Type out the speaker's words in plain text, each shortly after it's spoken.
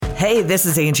Hey, this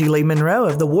is Angie Lee Monroe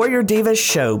of the Warrior Divas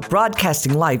Show,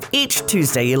 broadcasting live each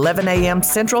Tuesday, 11 a.m.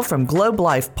 Central from Globe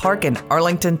Life Park in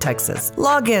Arlington, Texas.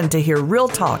 Log in to hear real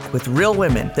talk with real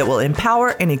women that will empower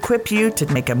and equip you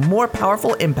to make a more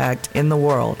powerful impact in the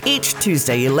world. Each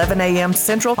Tuesday, 11 a.m.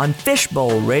 Central on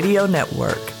Fishbowl Radio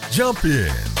Network. Jump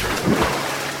in.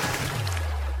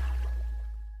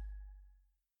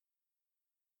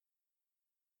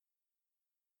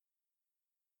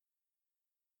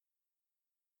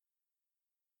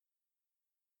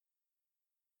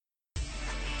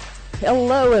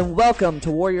 Hello and welcome to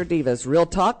Warrior Divas, Real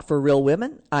Talk for Real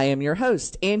Women. I am your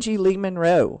host, Angie Lee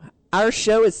Monroe. Our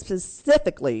show is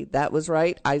specifically, that was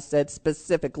right, I said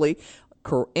specifically,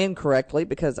 incorrectly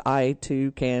because I too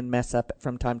can mess up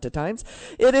from time to time.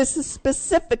 It is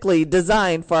specifically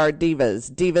designed for our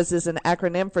divas. Divas is an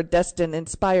acronym for Destined,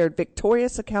 Inspired,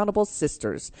 Victorious, Accountable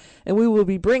Sisters. And we will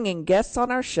be bringing guests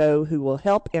on our show who will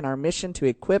help in our mission to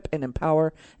equip and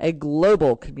empower a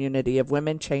global community of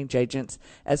women change agents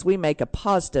as we make a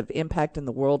positive impact in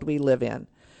the world we live in.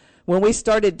 When we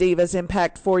started Divas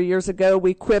Impact 4 years ago,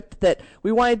 we quipped that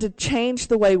we wanted to change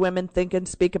the way women think and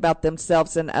speak about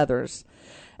themselves and others.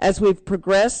 As we've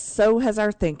progressed, so has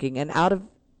our thinking and out of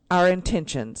our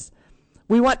intentions.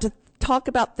 We want to talk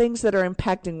about things that are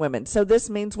impacting women. So this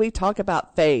means we talk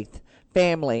about faith,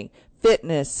 family,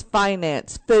 fitness,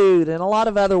 finance, food, and a lot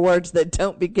of other words that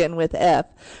don't begin with F.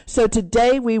 So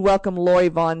today we welcome Lori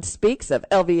Vaughn Speaks of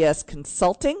LVS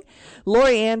Consulting.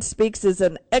 Lori Ann Speaks is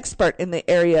an expert in the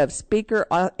area of speaker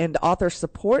and author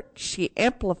support. She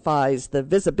amplifies the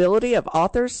visibility of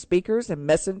authors, speakers, and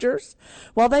messengers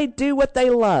while they do what they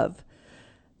love.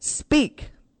 Speak.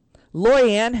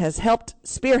 Lori Ann has helped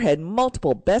spearhead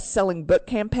multiple best-selling book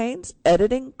campaigns,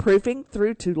 editing, proofing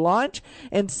through to launch,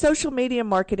 and social media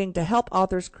marketing to help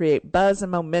authors create buzz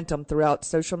and momentum throughout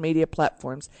social media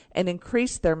platforms and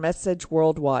increase their message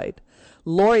worldwide.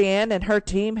 Lori Ann and her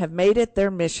team have made it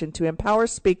their mission to empower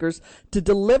speakers to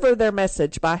deliver their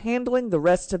message by handling the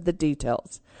rest of the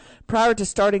details. Prior to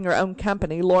starting her own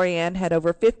company, Lori Ann had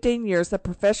over 15 years of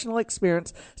professional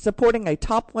experience supporting a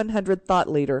top 100 thought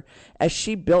leader as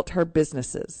she built her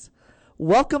businesses.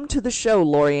 Welcome to the show,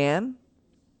 Lori Ann.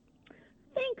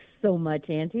 Thanks so much,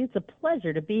 Angie. It's a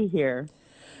pleasure to be here.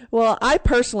 Well, I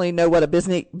personally know what a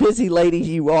busy lady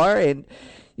you are, and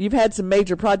you've had some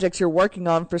major projects you're working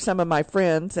on for some of my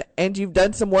friends, and you've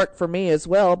done some work for me as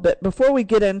well. But before we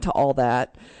get into all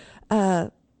that, I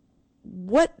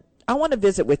want to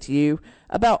visit with you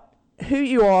about who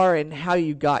you are and how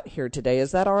you got here today.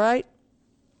 Is that all right?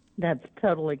 That's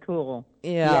totally cool.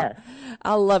 Yeah. Yes.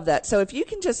 I love that. So if you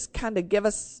can just kind of give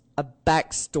us a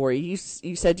backstory.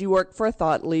 You said you worked for a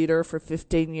thought leader for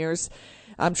 15 years.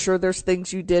 I'm sure there's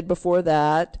things you did before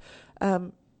that.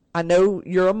 I know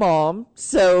you're a mom.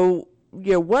 So,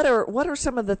 what are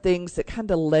some of the things that kind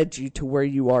of led you to where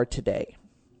you are today?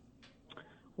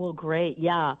 Well, great.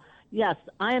 Yeah. Yes,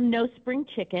 I am no spring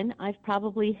chicken. I've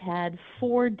probably had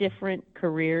 4 different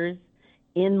careers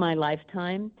in my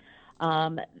lifetime.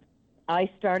 I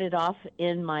started off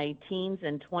in my teens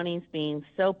and 20s being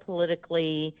so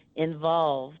politically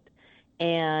involved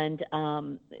and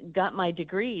got my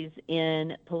degrees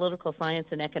in political science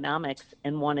and economics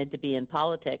and wanted to be in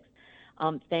politics.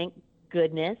 Thank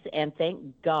goodness and thank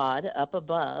God up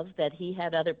above that he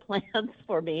had other plans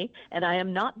for me, and I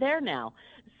am not there now.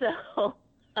 So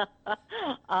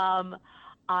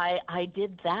I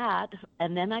did that,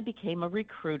 and then I became a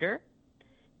recruiter.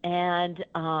 And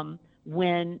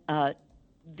when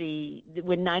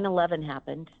 9/11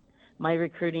 happened, my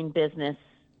recruiting business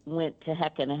went to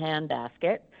heck in a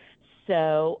handbasket.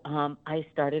 So I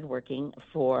started working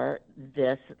for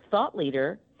this thought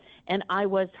leader, and I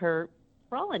was her,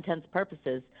 for all intents and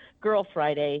purposes, Girl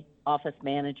Friday, office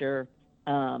manager,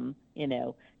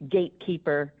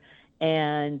 gatekeeper.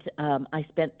 And I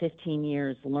spent 15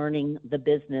 years learning the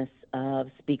business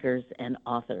of speakers and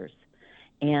authors.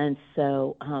 And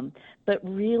so, but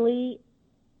really,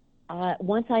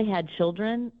 once I had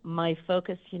children, my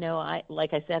focus,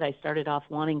 like I said, I started off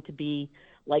wanting to be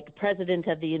like President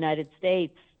of the United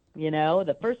States,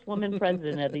 the first woman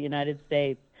president of the United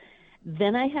States.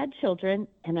 Then I had children,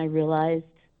 and I realized,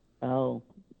 oh,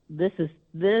 this is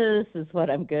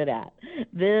what I'm good at.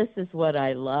 This is what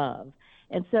I love.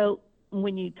 And so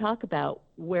when you talk about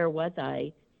where was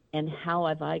I and how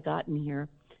have I gotten here,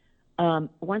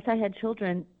 once I had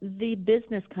children, the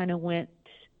business kind of went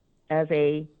as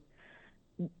a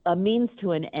means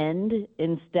to an end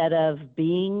instead of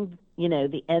being,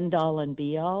 the end all and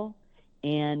be all.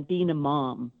 And being a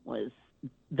mom was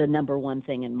the number one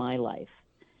thing in my life.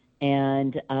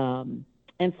 And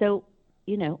so,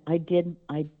 I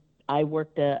I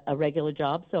worked a regular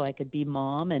job so I could be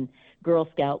mom and Girl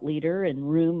Scout leader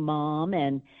and room mom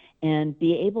and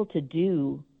be able to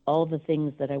do all the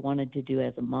things that I wanted to do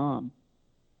as a mom.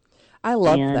 I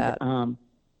love that.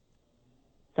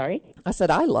 Sorry? I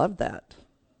said I love that.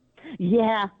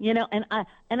 Yeah, and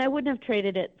I wouldn't have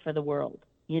traded it for the world,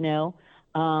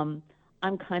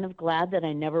 I'm kind of glad that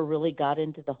I never really got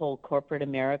into the whole corporate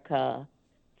America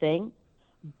thing,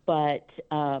 but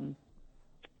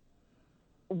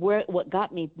what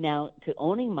got me now to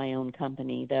owning my own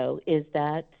company, though, is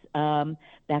that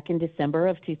back in December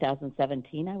of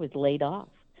 2017, I was laid off.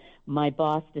 My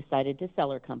boss decided to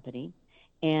sell her company,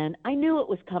 and I knew it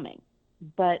was coming,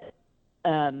 but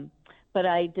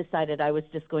I decided I was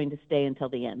just going to stay until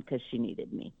the end because she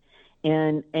needed me.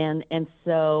 And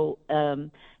so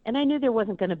I knew there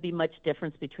wasn't going to be much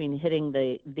difference between hitting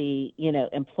the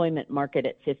employment market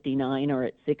at 59 or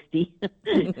at 60.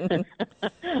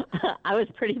 I was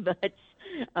pretty much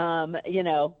not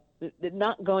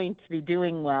going to be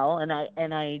doing well,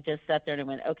 and I just sat there and I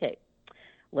went, okay,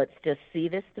 let's just see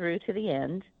this through to the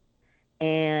end.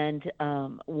 And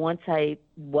once I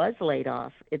was laid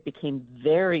off, it became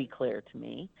very clear to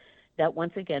me that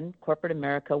once again, corporate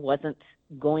America wasn't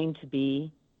going to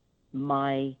be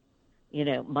my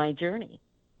journey.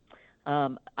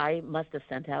 I must have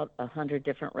sent out 100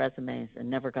 different resumes and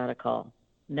never got a call.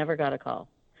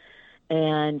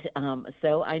 And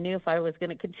so I knew if I was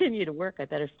going to continue to work, I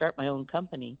better start my own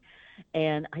company.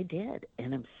 And I did.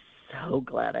 And I'm so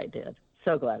glad I did.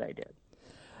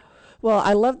 Well,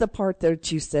 I love the part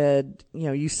that you said,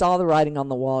 you saw the writing on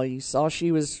the wall. You saw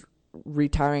she was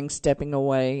retiring, stepping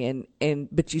away,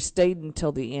 but you stayed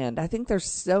until the end. I think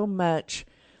there's so much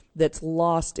that's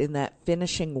lost in that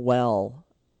finishing well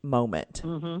moment.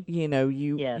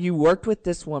 Mm-hmm. You worked with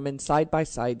this woman side by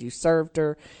side. You served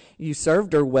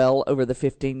her well over the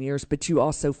 15 years, but you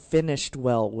also finished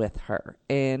well with her.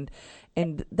 And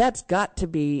that's got to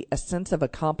be a sense of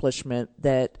accomplishment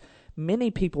that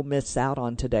many people miss out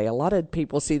on today. A lot of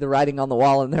people see the writing on the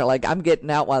wall and they're like, I'm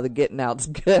getting out while the getting out's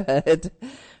good.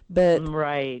 But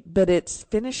right. But it's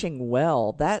finishing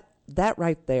well. That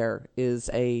right there is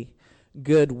a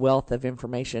good wealth of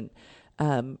information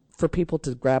for people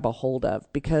to grab a hold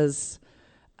of, because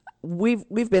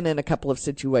we've been in a couple of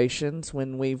situations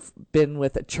when we've been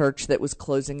with a church that was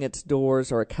closing its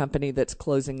doors or a company that's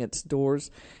closing its doors,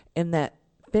 and that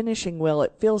finishing well,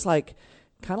 it feels like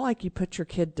kind of like you put your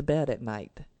kid to bed at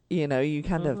night. You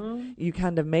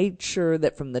kind of made sure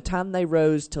that from the time they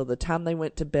rose till the time they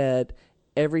went to bed,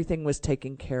 everything was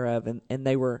taken care of, and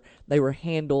they were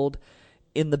handled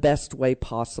in the best way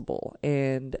possible.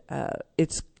 And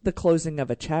it's the closing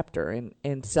of a chapter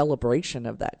and celebration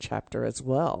of that chapter as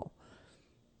well.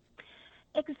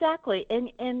 Exactly.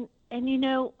 And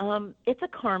it's a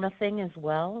karma thing as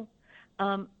well.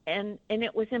 And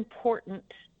it was important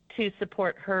to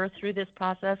support her through this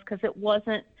process because it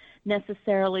wasn't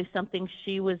necessarily something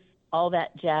she was all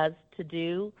that jazzed to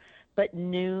do, but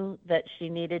knew that she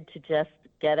needed to just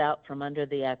get out from under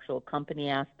the actual company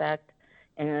aspect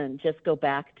and just go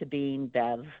back to being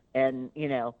Bev and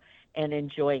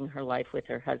enjoying her life with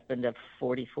her husband of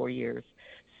 44 years.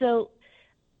 So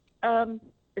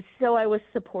I was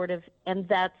supportive, and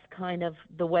that's kind of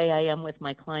the way I am with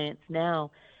my clients now.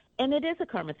 And it is a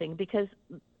karma thing because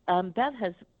Bev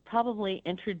has probably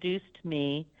introduced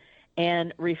me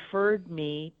and referred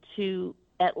me to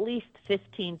at least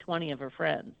 15, 20 of her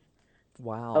friends.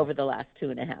 Wow. Over the last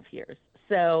 2.5 years.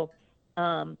 So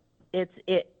I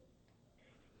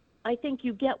think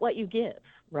you get what you give,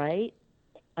 right?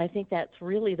 I think that's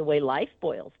really the way life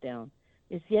boils down,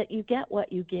 is yet you get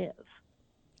what you give.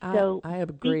 So I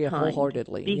agree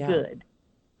wholeheartedly. Be good.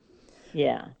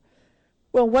 Yeah.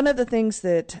 Well, one of the things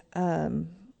that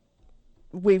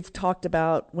we've talked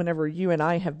about whenever you and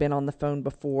I have been on the phone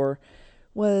before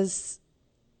was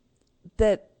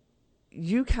that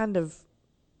you kind of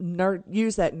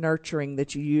use that nurturing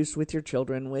that you used with your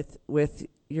children, with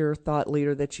your thought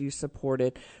leader that you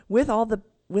supported, with all the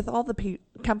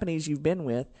companies you've been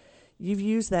with. You've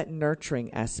used that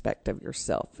nurturing aspect of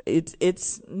yourself.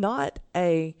 It's not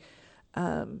a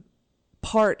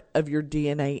part of your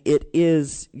DNA. It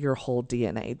is your whole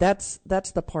DNA. That's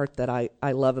the part that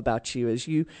I love about you, is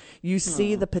you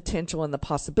see the potential and the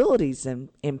possibilities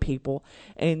in people,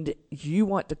 and you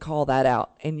want to call that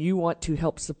out, and you want to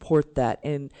help support that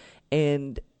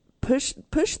and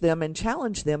push them and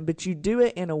challenge them, but you do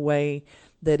it in a way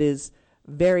that is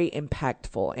very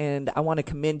impactful. And I want to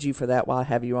commend you for that while I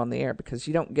have you on the air, because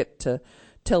you don't get to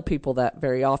tell people that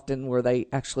very often, where they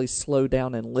actually slow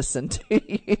down and listen to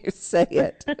you say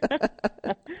it.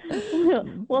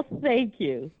 Well, thank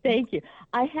you. Thank you.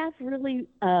 I have really,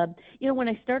 when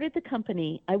I started the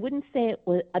company, I wouldn't say it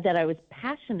was that I was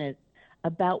passionate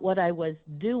about what I was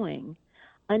doing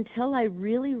until I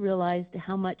really realized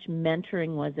how much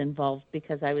mentoring was involved,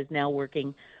 because I was now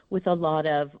working with a lot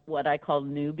of what I call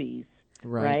newbies,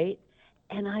 right?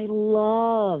 And I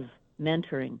love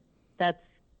mentoring.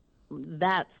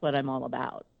 That's what I'm all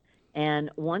about.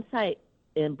 And once I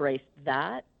embraced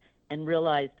that and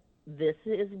realized this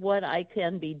is what I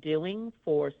can be doing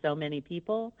for so many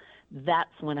people,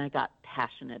 that's when I got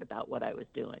passionate about what I was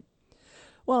doing.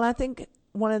 Well, I think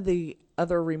one of the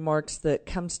other remarks that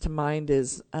comes to mind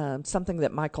is something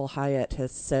that Michael Hyatt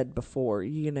has said before.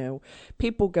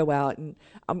 People go out, and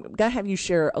I'm going to have you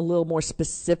share a little more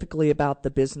specifically about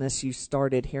the business you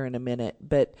started here in a minute.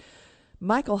 But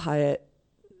Michael Hyatt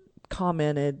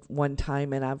commented one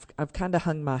time, and I've kind of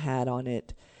hung my hat on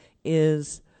it,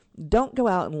 is don't go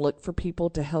out and look for people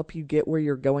to help you get where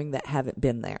you're going that haven't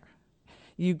been there.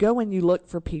 You go and you look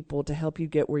for people to help you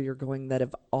get where you're going that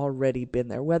have already been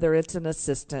there, whether it's an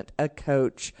assistant, a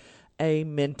coach, a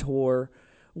mentor,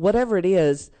 whatever it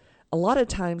is. A lot of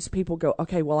times people go,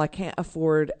 okay, well, I can't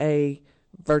afford a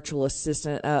virtual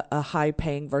assistant, a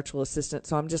high-paying virtual assistant,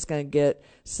 so I'm just going to get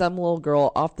some little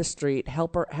girl off the street,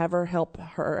 have her help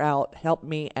her out, help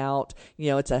me out.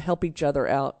 It's a help each other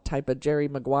out type of Jerry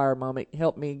Maguire moment,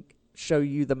 help me show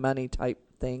you the money type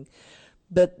thing.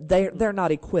 But they're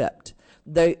not equipped.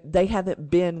 They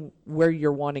haven't been where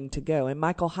you're wanting to go. And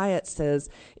Michael Hyatt says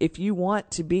if you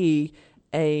want to be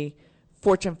a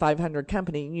Fortune 500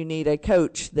 company, you need a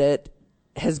coach that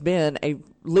has been a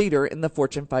leader in the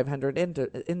Fortune 500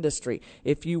 industry.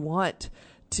 If you want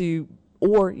to,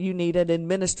 or you need an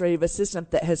administrative assistant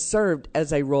that has served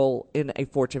as a role in a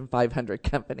Fortune 500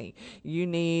 company. You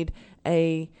need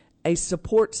a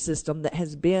support system that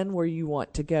has been where you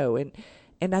want to go.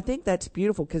 And I think that's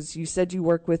beautiful, because you said you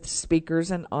work with speakers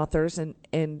and authors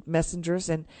and messengers,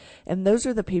 and those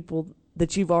are the people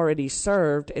that you've already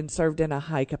served in a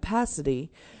high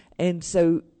capacity. And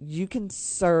so you can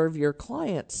serve your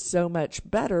clients so much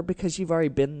better because you've already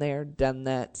been there, done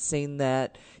that, seen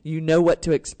that. You know what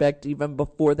to expect even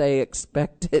before they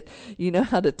expect it. You know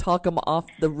how to talk them off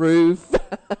the roof,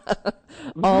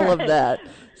 all of that.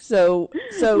 So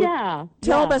yeah,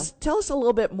 tell us a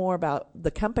little bit more about the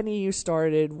company you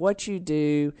started, what you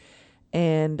do,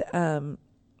 and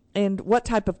what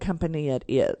type of company it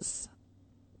is.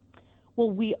 Well,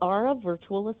 we are a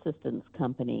virtual assistance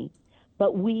company,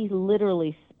 but we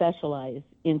literally specialize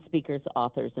in speakers,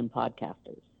 authors, and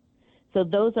podcasters. So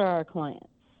those are our clients.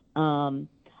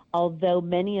 Although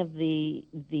many of the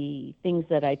things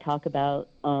that I talk about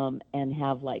and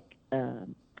have like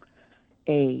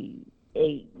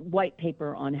a white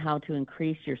paper on how to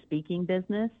increase your speaking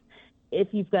business, if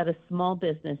you've got a small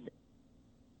business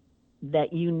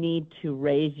that you need to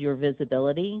raise your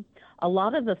visibility, a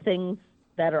lot of the things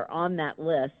that are on that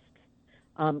list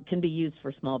can be used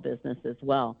for small business as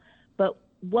well. But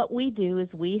what we do is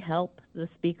we help the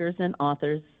speakers and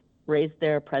authors raise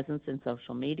their presence in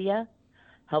social media,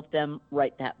 help them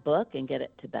write that book and get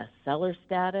it to bestseller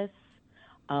status,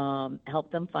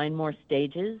 help them find more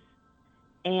stages.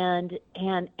 And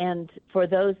for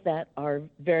those that are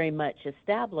very much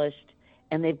established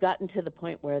and they've gotten to the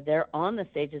point where they're on the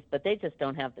stages, but they just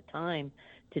don't have the time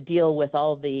to deal with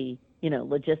all the,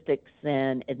 logistics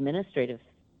and administrative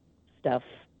stuff.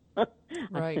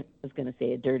 Right. I was going to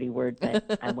say a dirty word,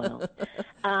 but I won't.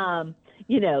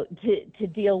 To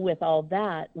deal with all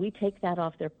that, we take that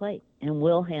off their plate and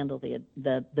we'll handle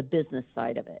the business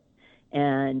side of it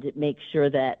and make sure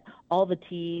that all the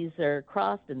T's are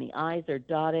crossed and the I's are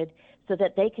dotted so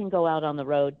that they can go out on the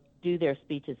road, do their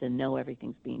speeches, and know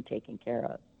everything's being taken care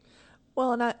of.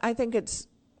 Well, and I think it's,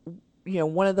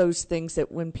 one of those things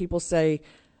that when people say,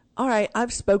 all right,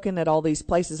 I've spoken at all these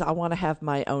places, I want to have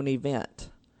my own event.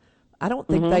 I don't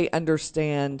think they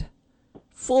understand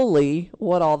fully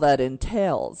what all that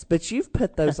entails, but you've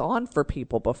put those on for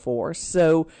people before.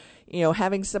 So,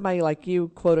 having somebody like you,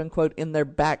 quote unquote, in their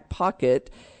back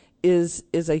pocket is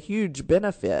a huge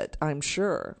benefit, I'm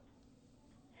sure.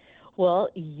 Well,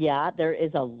 yeah, there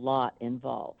is a lot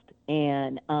involved,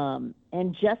 and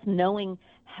just knowing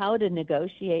how to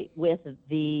negotiate with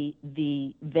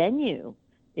the venue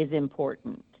is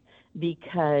important,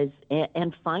 because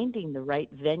and finding the right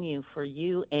venue for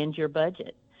you and your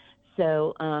budget.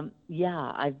 So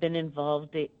I've been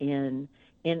involved in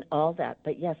all that,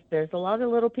 but yes, there's a lot of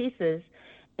little pieces,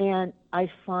 and I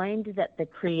find that the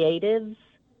creatives,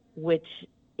 which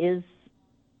is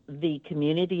the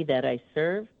community that I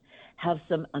serve have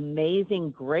some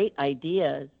amazing, great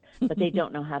ideas, but they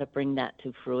don't know how to bring that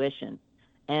to fruition.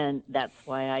 And that's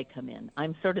why I come in.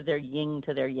 I'm sort of their yin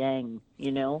to their yang,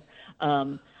 you know.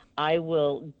 I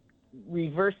will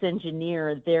reverse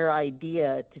engineer their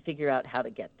idea to figure out how to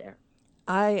get there.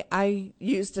 I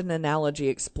used an analogy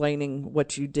explaining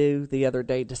what you do the other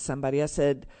day to somebody. I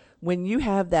said, when you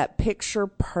have that picture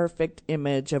perfect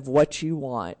image of what you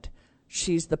want,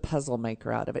 she's the puzzle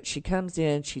maker out of it. She comes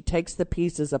in, she takes the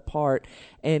pieces apart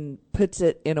and puts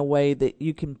it in a way that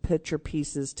you can put your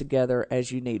pieces together as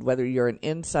you need. Whether you're an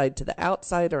inside to the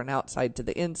outside or an outside to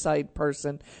the inside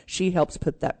person, she helps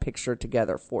put that picture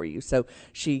together for you. So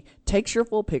she takes your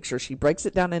full picture, she breaks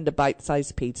it down into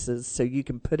bite-sized pieces so you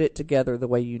can put it together the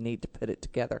way you need to put it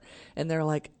together. And they're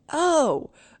like, oh,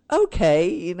 okay,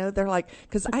 you know, they're like,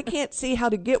 because I can't see how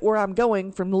to get where I'm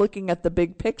going from looking at the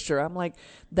big picture. I'm like,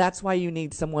 that's why you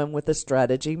need someone with a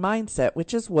strategy mindset,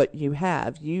 which is what you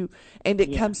have. And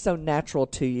it comes so natural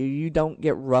to you. You don't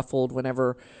get ruffled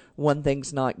whenever one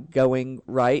thing's not going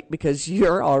right because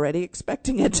you're already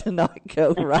expecting it to not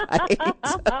go right.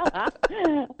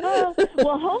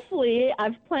 Well, hopefully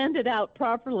I've planned it out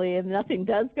properly and nothing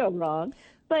does go wrong.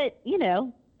 But, you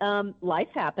know, life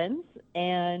happens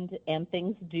and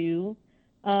things do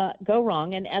go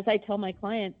wrong. And as I tell my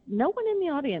clients, no one in the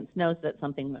audience knows that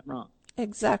something went wrong.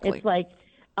 Exactly. It's like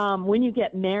when you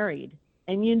get married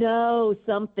and you know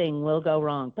something will go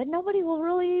wrong, but nobody will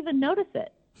really even notice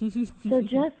it. So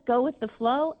just go with the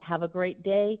flow, have a great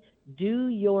day, do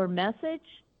your message,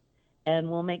 and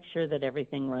we'll make sure that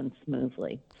everything runs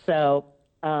smoothly. So,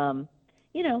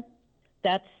 you know,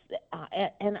 that's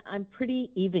and I'm pretty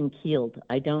even keeled.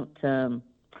 I don't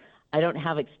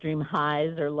have extreme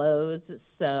highs or lows,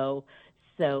 so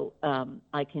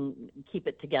I can keep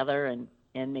it together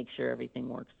and make sure everything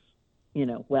works, you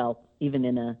know, well, even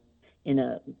in a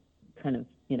kind of,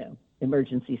 you know,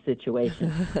 emergency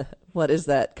situation. What is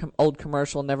that old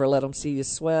commercial? Never let them see you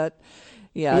sweat.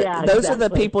 Yeah, those exactly. are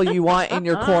the people you want in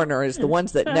your corner, is the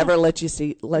ones that never let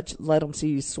them see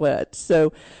you sweat.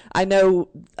 So I know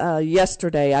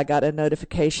yesterday I got a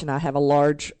notification. I have a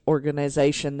large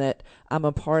organization that I'm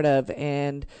a part of,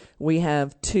 and we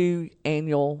have two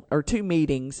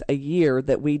meetings a year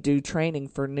that we do training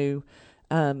for new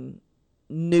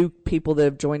people that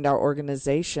have joined our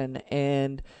organization,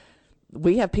 and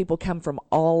we have people come from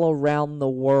all around the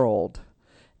world,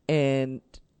 and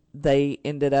they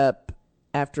ended up,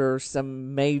 after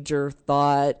some major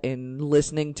thought and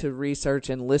listening to research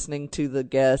and listening to the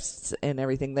guests and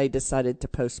everything, they decided to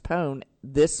postpone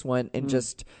this one and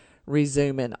just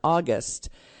resume in August.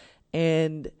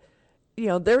 And, you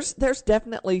know, there's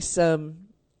definitely some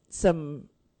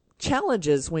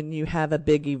challenges when you have a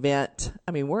big event.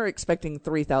 I mean, we're expecting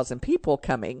 3,000 people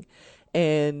coming,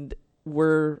 and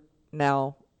we're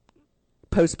now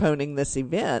postponing this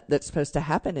event that's supposed to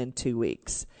happen in 2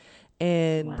 weeks.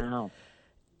 And wow.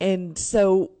 And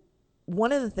so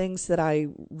one of the things that I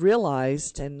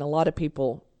realized, and a lot of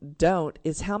people don't,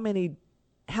 is how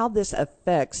this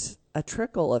affects a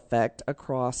trickle effect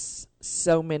across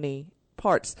so many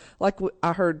parts. Like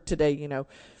I heard today, you know,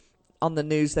 on the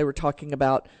news, they were talking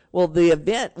about, well, the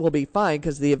event will be fine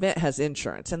because the event has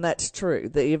insurance. And that's true.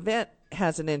 The event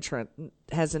has an insurance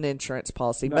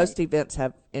policy. Right. Most events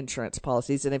have insurance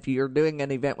policies, and if you're doing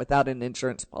an event without an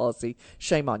insurance policy,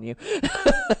 shame on you.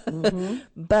 Mm-hmm.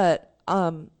 But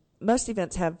most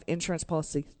events have insurance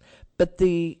policies. But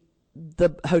the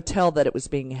hotel that it was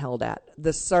being held at,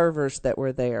 the servers that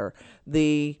were there,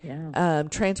 the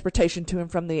transportation to and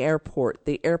from the airport.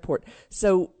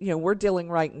 So, you know, we're dealing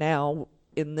right now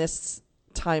in this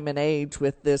time and age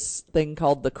with this thing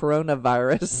called the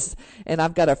coronavirus. And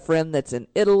I've got a friend that's in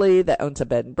Italy that owns a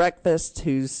bed and breakfast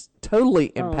who's totally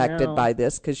impacted by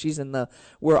this because she's in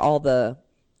where all the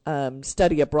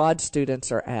study abroad students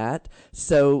are at.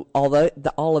 So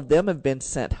all of them have been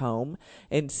sent home.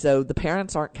 And so the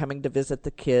parents aren't coming to visit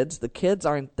the kids. The kids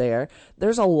aren't there.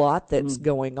 There's a lot that's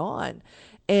going on.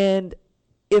 And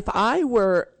if I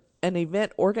were an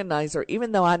event organizer,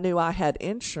 even though I knew I had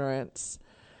insurance,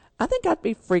 I think I'd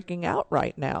be freaking out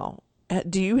right now.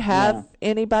 Do you have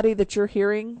anybody that you're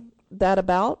hearing that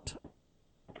about?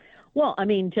 Well, I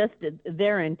mean, just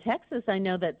there in Texas, I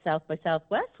know that South by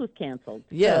Southwest was canceled.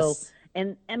 Yes. So,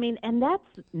 and that's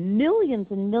millions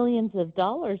and millions of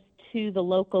dollars to the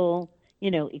local,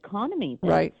 you know, economy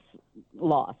that's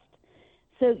lost.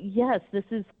 So yes, this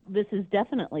is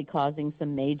definitely causing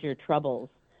some major troubles.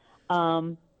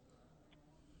 The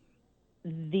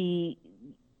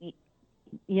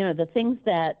things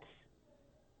that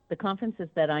the conferences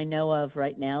that I know of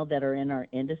right now that are in our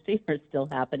industry are still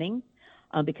happening.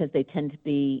 because they tend to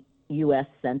be U.S.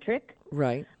 centric.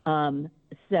 Right.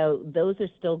 So those are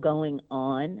still going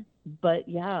on. But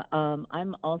yeah,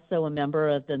 I'm also a member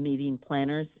of the Meeting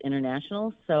Planners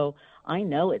International, so I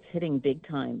know it's hitting big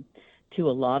time to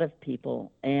a lot of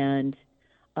people. And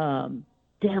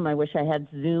damn, I wish I had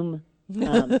Zoom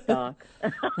stock.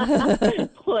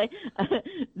 Boy,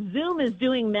 Zoom is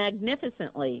doing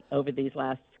magnificently over these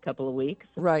last couple of weeks,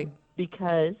 right?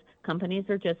 Because companies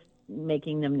are just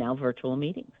making them now virtual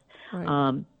meetings,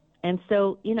 right. And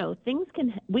so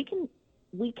we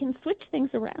can switch things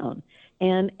around.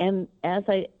 And as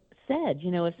I said,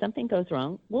 if something goes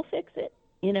wrong, we'll fix it.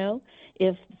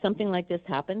 If something like this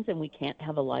happens and we can't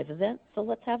have a live event, so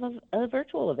let's have a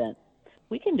virtual event.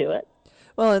 We can do it.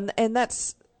 Well, and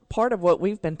that's part of what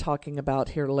we've been talking about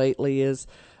here lately is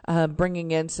bringing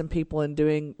in some people and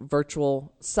doing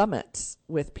virtual summits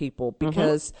with people,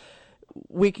 because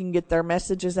we can get their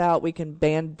messages out. We can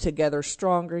band together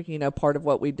stronger. Part of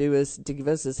what we do as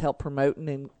Divas is help promote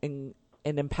and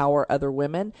empower other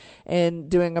women, and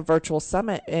doing a virtual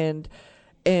summit. And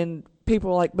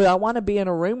people are like, but I want to be in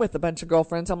a room with a bunch of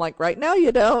girlfriends. I'm like, right now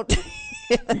you don't.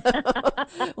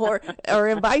 or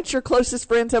invite your closest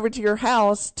friends over to your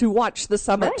house to watch the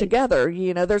summit together.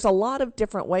 There's a lot of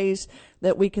different ways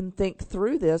that we can think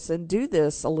through this and do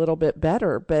this a little bit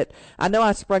better. But I know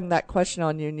I sprung that question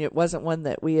on you, and it wasn't one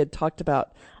that we had talked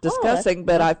about discussing,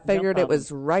 but I figured it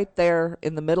was right there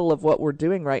in the middle of what we're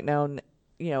doing right now. And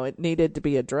it needed to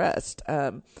be addressed.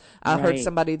 I heard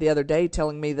somebody the other day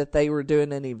telling me that they were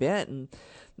doing an event, and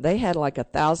they had like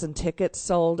 1,000 tickets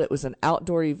sold. It was an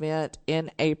outdoor event in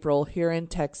April here in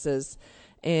Texas.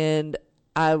 And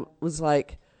I was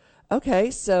like,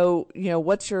 okay, so,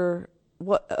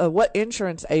 what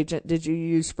insurance agent did you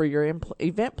use for your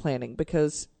event planning?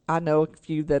 Because I know a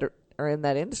few that are in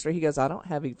that industry. He goes, I don't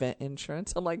have event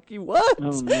insurance. I'm like, you what?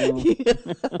 Oh,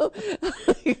 no.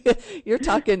 You're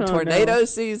talking tornado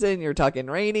season. You're talking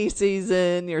rainy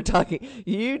season. You're talking,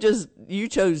 you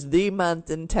chose the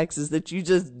month in Texas that you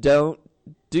just don't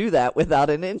do that without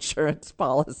an insurance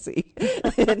policy.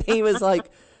 And he was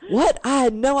like, what? I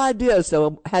had no idea.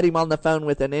 So I had him on the phone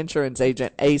with an insurance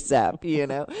agent ASAP,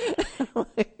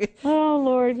 Oh,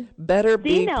 Lord. Better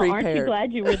be prepared. Aren't you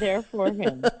glad you were there for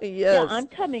him? Yes. Yeah,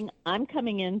 I'm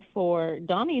coming in for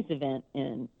Donnie's event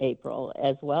in April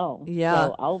as well. Yeah.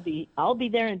 So I'll be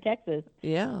there in Texas.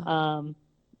 Yeah.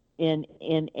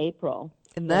 In April.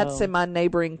 And that's in my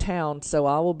neighboring town, so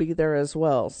I will be there as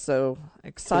well. So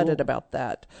excited about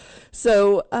that.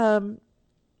 So,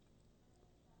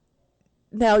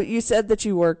 now, you said that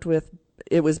you worked with,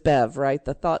 it was Bev, right?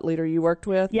 The thought leader you worked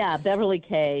with? Yeah, Beverly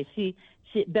Kay.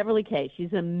 Beverly Kay,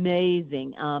 she's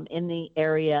amazing in the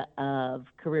area of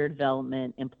career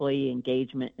development, employee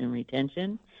engagement, and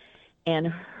retention. And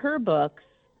her books,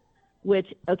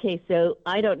 so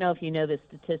I don't know if you know this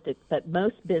statistic, but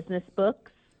most business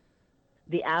books,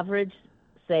 the average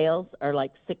sales are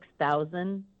like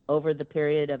 6,000 over the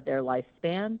period of their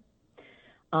lifespan.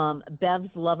 Bev's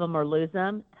Love 'Em or Lose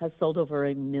 'Em has sold over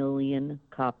 1 million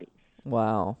copies.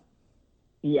 Wow.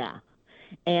 Yeah.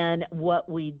 And what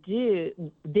we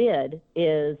did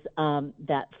is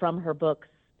that from her books,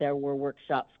 there were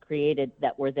workshops created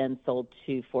that were then sold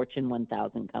to Fortune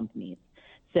 1000 companies.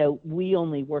 So we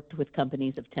only worked with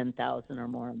companies of 10,000 or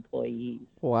more employees.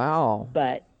 Wow.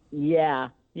 But yeah.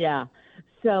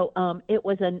 So it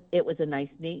was a nice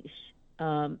niche,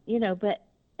 but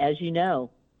as you know,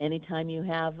 anytime you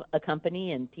have a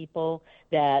company and people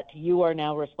that you are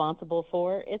now responsible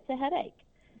for, it's a headache.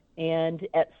 And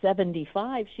at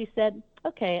 75, she said,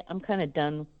 okay, I'm kind of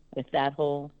done with that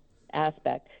whole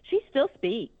aspect. She still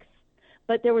speaks,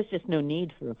 but there was just no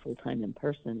need for a full-time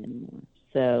in-person anymore.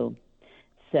 So,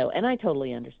 and I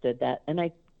totally understood that. And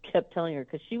I kept telling her,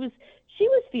 because she was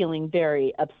feeling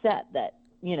very upset that,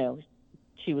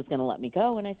 she was going to let me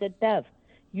go. And I said, Bev,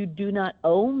 you do not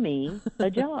owe me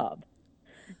a job.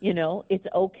 It's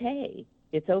okay.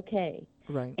 It's okay.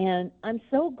 Right. And I'm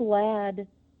so glad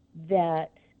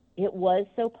that it was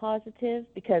so positive,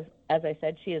 because, as I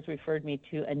said, she has referred me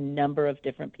to a number of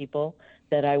different people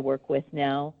that I work with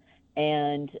now.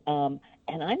 And I'm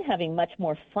having much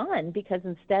more fun, because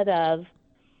instead of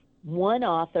one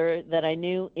author that I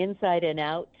knew inside and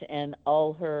out and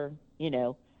all her,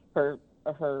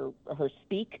 her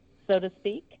speak, so to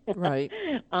speak. Right.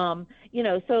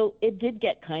 So it did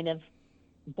get kind of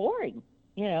boring.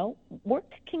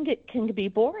 Work can be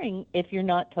boring if you're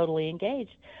not totally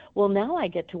engaged. Well, now I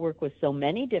get to work with so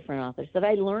many different authors that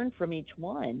I learn from each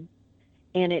one,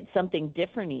 and it's something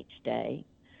different each day.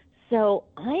 So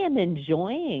I am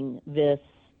enjoying this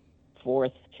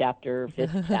 4th chapter,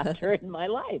 5th chapter in my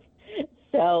life.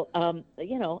 So,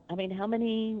 I mean, how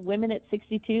many women at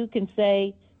 62 can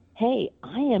say, hey,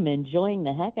 I am enjoying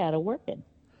the heck out of working?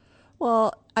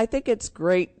 Well, I think it's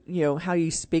great, how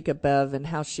you speak of Bev and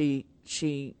how she,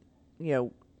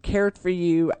 cared for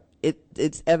you.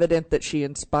 It's evident that she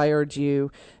inspired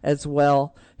you as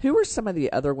well. Who are some of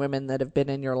the other women that have been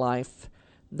in your life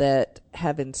that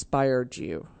have inspired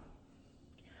you?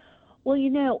 Well,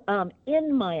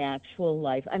 in my actual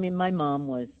life, I mean, my mom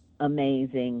was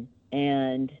amazing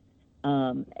and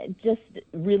just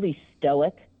really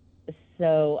stoic.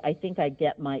 So I think I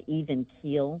get my even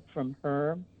keel from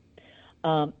her.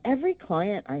 Every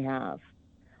client I have,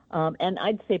 and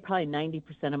I'd say probably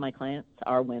 90% of my clients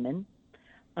are women.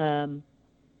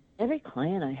 Every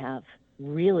client I have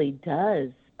really does,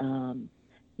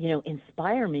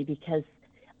 inspire me because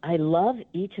I love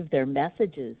each of their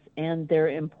messages and they're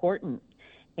important.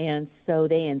 And so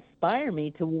they inspire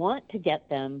me to want to get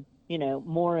them,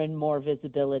 more and more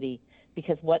visibility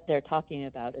because what they're talking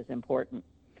about is important.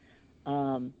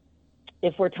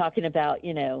 If we're talking about,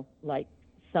 like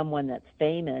someone that's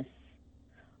famous,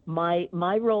 my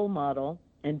role model,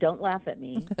 and don't laugh at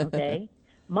me, okay?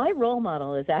 My role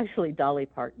model is actually Dolly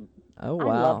Parton. Oh, wow.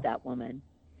 I love that woman.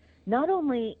 Not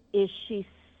only is she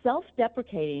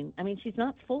self-deprecating, I mean, she's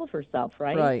not full of herself,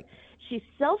 right? Right. She's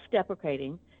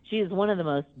self-deprecating. She is one of the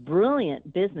most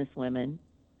brilliant businesswomen.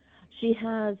 She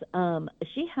has a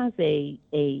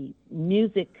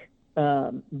music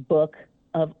book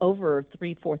of over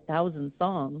 4,000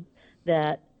 songs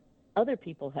that other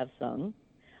people have sung.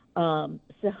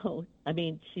 So, I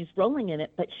mean, she's rolling in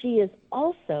it, but she is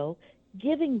also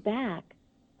giving back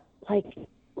like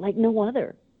no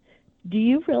other. Do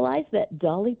you realize that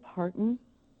Dolly Parton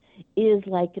is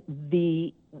like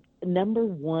the number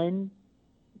one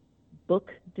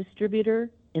book distributor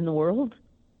in the world?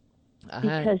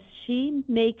 Because she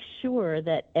makes sure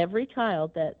that every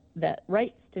child that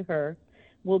writes to her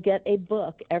will get a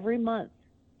book every month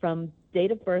from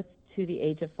date of birth to the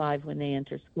age of 5 when they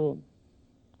enter school.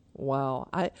 Wow.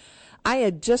 I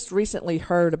had just recently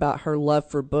heard about her love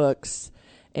for books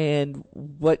and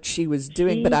what she was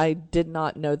doing, but I did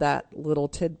not know that little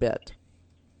tidbit.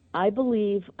 I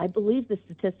believe the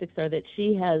statistics are that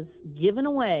she has given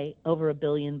away over 1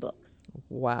 billion books.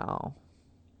 Wow.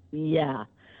 Yeah.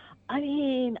 I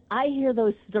mean, I hear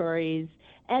those stories,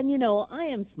 and, I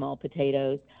am small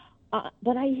potatoes,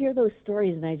 but I hear those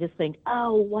stories, and I just think,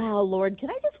 oh, wow, Lord, can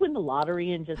I just win the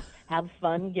lottery and just have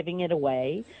fun giving it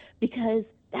away? Because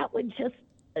that would just,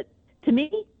 to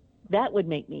me, that would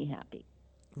make me happy.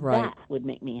 Right. That would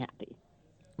make me happy.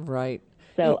 Right.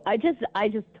 So I just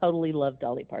totally love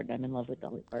Dolly Parton. I'm in love with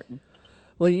Dolly Parton.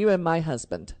 Well, you and my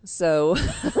husband. So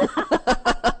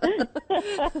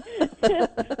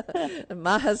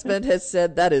my husband has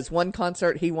said that is one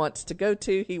concert he wants to go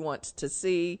to, he wants to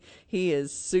see. He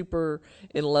is super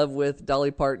in love with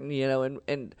Dolly Parton,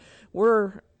 and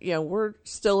we're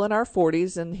still in our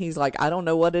 40s, and he's like, I don't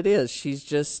know what it is.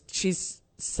 She's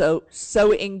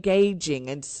so engaging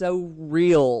and so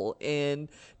real and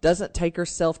doesn't take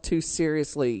herself too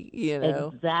seriously,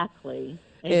 Exactly.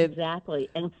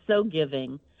 And so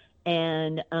giving.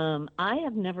 And I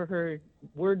have never heard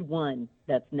word one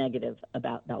that's negative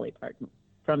about Dolly Parton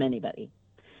from anybody.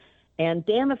 And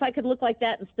damn, if I could look like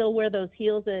that and still wear those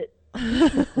heels at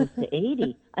close to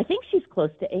 80. I think she's close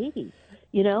to 80,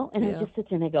 and I just sit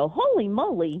there and I go, holy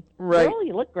moly, right. Girl,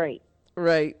 you look great.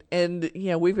 Right. And,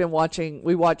 we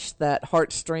watched that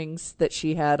Heartstrings that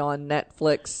she had on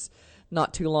Netflix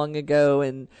not too long ago,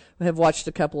 and have watched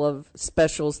a couple of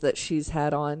specials that she's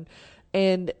had on.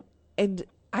 And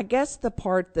I guess the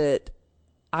part that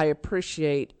I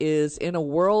appreciate is in a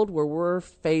world where we're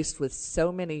faced with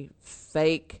so many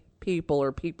fake people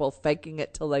or people faking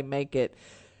it till they make it,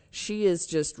 she is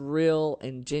just real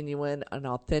and genuine and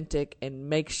authentic and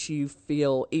makes you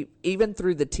feel, even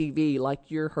through the TV, like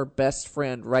you're her best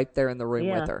friend right there in the room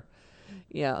with her.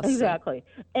 Yeah. Exactly.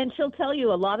 So. And she'll tell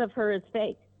you a lot of her is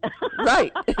fake.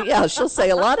 Right. Yeah, she'll say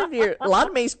a lot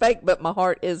of me's fake, but my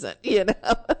heart isn't, Yeah,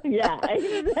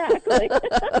 exactly.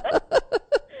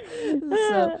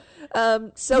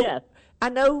 So yes. I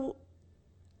know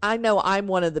I'm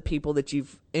one of the people that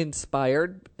you've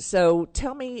inspired. So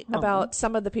tell me about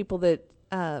some of the people that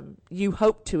you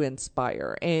hope to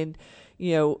inspire, and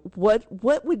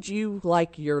what would you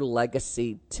like your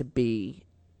legacy to be,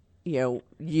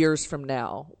 years from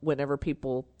now, whenever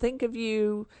people think of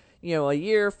you, a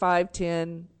year, 5,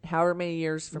 10, however many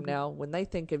years from now, when they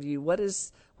think of you, what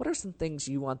are some things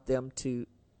you want them to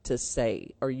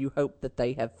say, or you hope that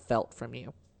they have felt from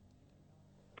you?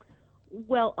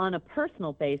 Well, on a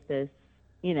personal basis,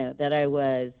 that I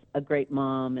was a great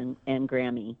mom and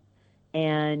Grammy,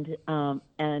 and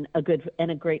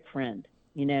a great friend.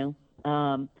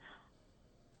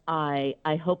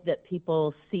 I hope that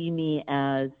people see me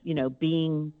as,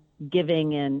 being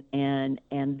giving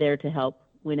and there to help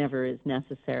whenever is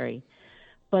necessary.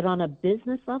 But on a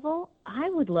business level, I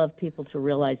would love people to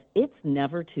realize it's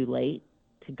never too late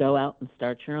to go out and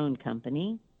start your own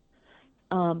company.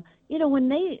 When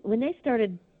they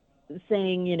started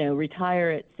saying,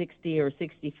 retire at 60 or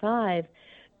 65,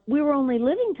 we were only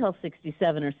living till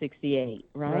 67 or 68,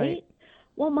 right?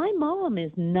 Well, my mom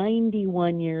is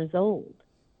 91 years old.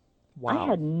 Wow. I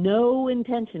had no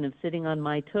intention of sitting on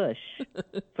my tush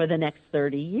for the next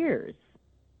 30 years,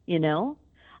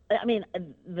 I mean,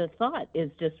 the thought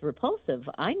is just repulsive.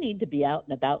 I need to be out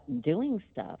and about and doing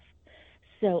stuff.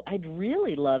 So I'd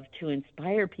really love to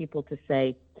inspire people to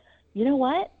say, you know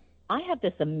what? I have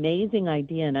this amazing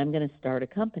idea and I'm going to start a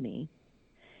company,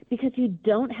 because you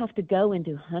don't have to go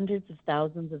into hundreds of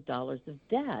thousands of dollars of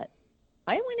debt.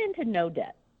 I went into no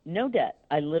debt.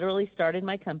 I literally started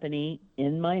my company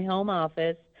in my home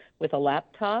office with a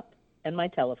laptop and my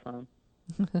telephone.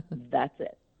 That's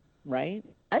it, right?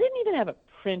 I didn't even have a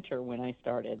printer when I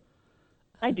started.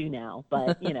 I do now,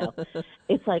 but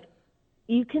it's like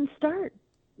you can start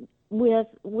with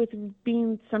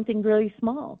being something really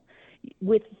small.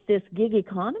 With this gig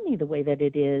economy the way that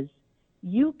it is,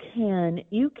 you can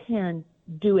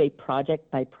do a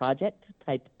project by project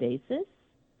type basis,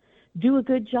 do a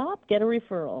good job, get a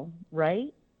referral,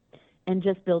 right? And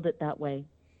just build it that way.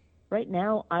 Right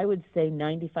now, I would say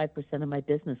 95% of my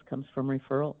business comes from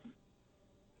referrals.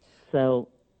 So,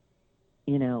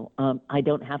 I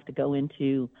don't have to go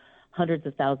into hundreds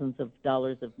of thousands of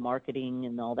dollars of marketing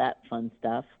and all that fun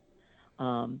stuff.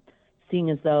 Seeing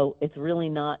as though it's really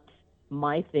not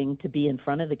my thing to be in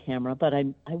front of the camera, but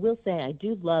I will say I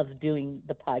do love doing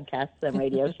the podcasts and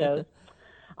radio shows.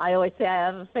 I always say I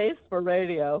have a face for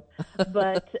radio,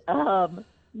 but I'd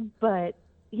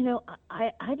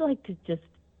like to just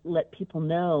let people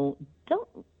know,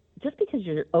 just because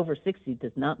you're over 60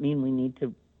 does not mean we need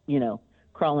to,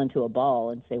 crawl into a ball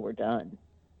and say we're done.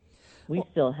 We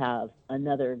still have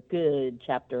another good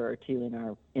chapter or two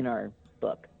in our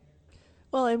book.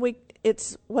 Well, and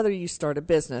it's whether you start a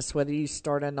business, whether you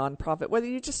start a nonprofit, whether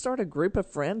you just start a group of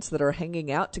friends that are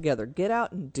hanging out together, get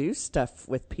out and do stuff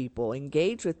with people,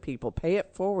 engage with people, pay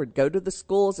it forward, go to the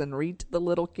schools and read to the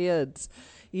little kids.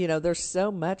 There's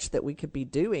so much that we could be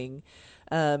doing.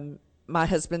 My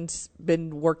husband's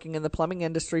been working in the plumbing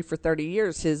industry for 30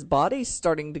 years. His body's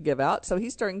starting to give out, so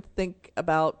he's starting to think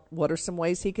about what are some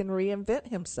ways he can reinvent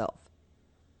himself.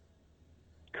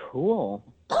 Cool.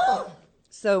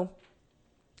 So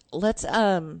let's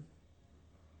ask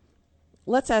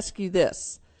you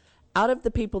this. Out of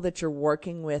the people that you're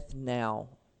working with now,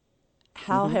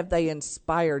 how have they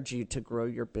inspired you to grow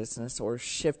your business or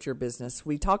shift your business?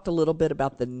 We talked a little bit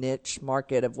about the niche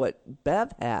market of what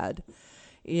Bev had.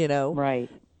 Right.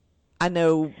 I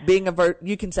know being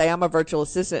you can say I'm a virtual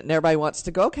assistant and everybody wants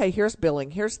to go, okay, here's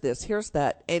billing, here's this, here's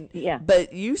that.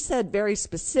 But you said very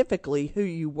specifically who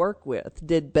you work with.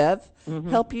 Did Bev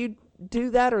help you do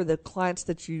that, or the clients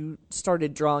that you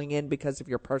started drawing in because of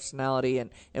your personality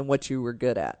and what you were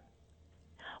good at?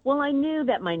 Well, I knew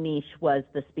that my niche was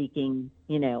the speaking,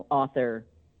 author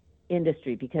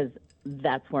industry, because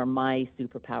that's where my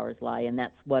superpowers lie and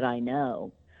that's what I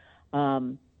know.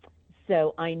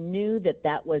 So I knew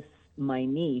that was my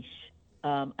niche.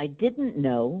 I didn't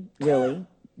know really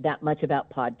that much about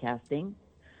podcasting,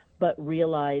 but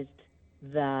realized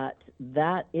that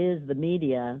is the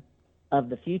media of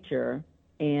the future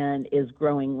and is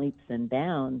growing leaps and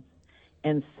bounds.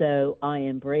 And so I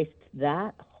embraced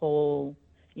that whole,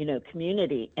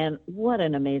 community. And what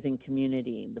an amazing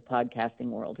community the podcasting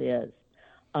world is.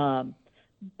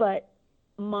 But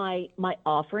my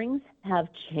offerings have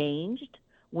changed.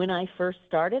 When I first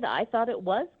started, I thought it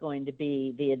was going to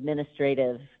be the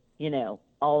administrative,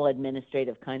 all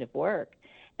administrative kind of work.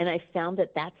 And I found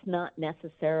that that's not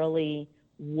necessarily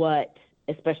what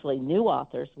especially new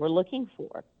authors were looking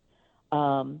for.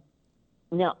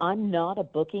 Now, I'm not a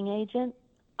booking agent.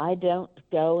 I don't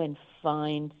go and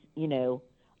find,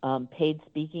 paid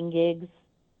speaking gigs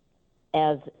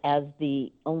as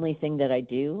the only thing that I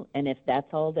do. And if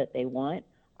that's all that they want,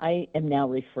 I am now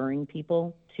referring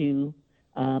people to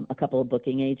a couple of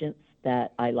booking agents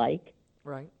that I like.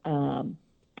 Right.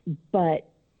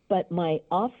 But my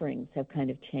offerings have kind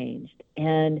of changed.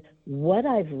 And what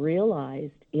I've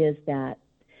realized is that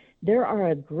there are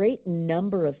a great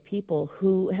number of people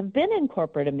who have been in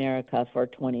corporate America for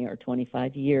 20 or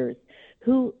 25 years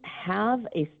who have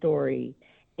a story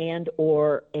and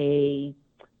or a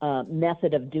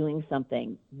method of doing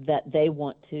something that they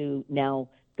want to now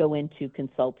go into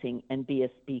consulting and be a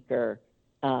speaker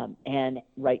and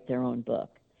write their own book.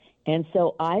 And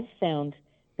so I've found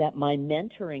that my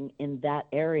mentoring in that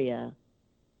area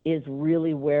is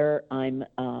really where I'm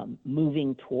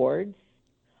moving towards.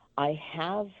 I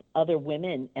have other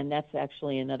women, and that's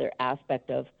actually another aspect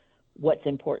of what's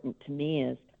important to me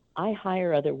is I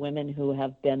hire other women who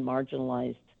have been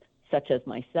marginalized, such as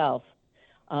myself,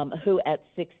 who at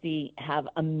 60 have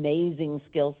amazing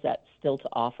skill sets still to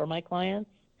offer my clients.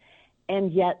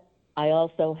 And yet I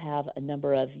also have a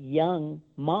number of young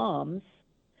moms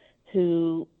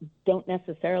who don't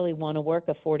necessarily want to work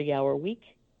a 40-hour week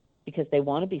because they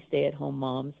want to be stay-at-home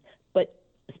moms. But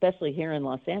especially here in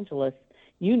Los Angeles,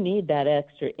 you need that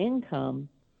extra income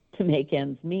to make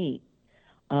ends meet.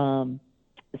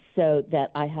 So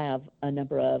that I have a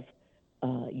number of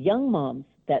young moms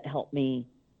that help me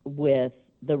with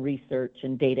the research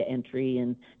and data entry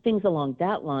and things along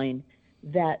that line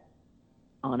that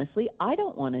honestly I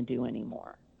don't want to do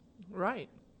anymore. Right.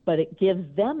 But it gives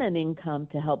them an income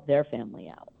to help their family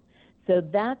out. So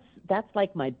that's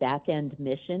like my back end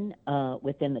mission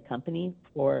within the company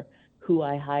for who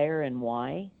I hire and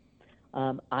why.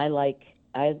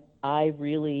 I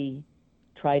really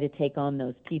try to take on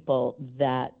those people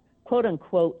that quote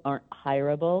unquote aren't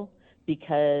hireable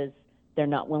because they're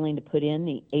not willing to put in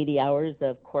the 80 hours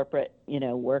of corporate,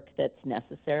 work that's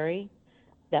necessary,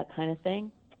 that kind of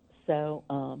thing. So,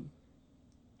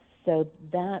 so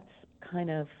that's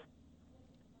kind of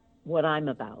what I'm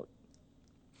about.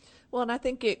 Well, and I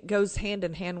think it goes hand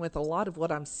in hand with a lot of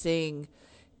what I'm seeing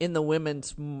in the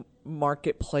women's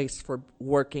marketplace for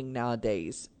working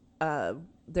nowadays.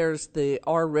 There's the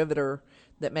R Riveter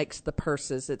that makes the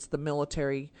purses. It's the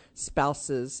military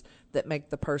spouses that make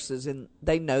the purses, and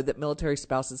they know that military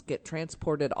spouses get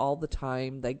transported all the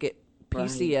time. They get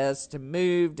PCS and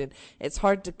moved, and it's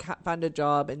hard to find a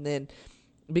job. And then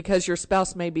because your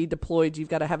spouse may be deployed, you've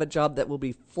got to have a job that will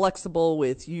be flexible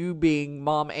with you being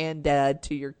mom and dad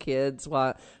to your kids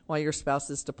while your spouse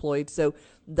is deployed. So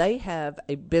they have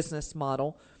a business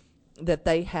model that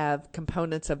they have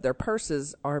components of their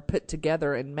purses are put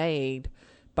together and made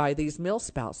by these mill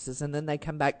spouses, and then they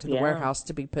come back to the warehouse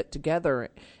to be put together.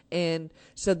 And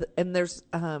so, and there's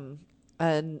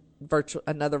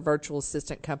another virtual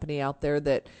assistant company out there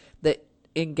that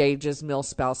engages mill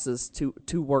spouses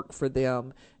to work for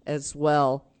them as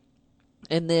well.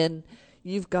 And then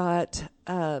you've got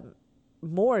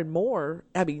more and more.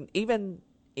 I mean, even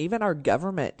our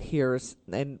government here,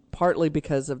 and partly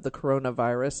because of the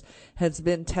coronavirus, has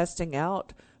been testing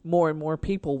out more and more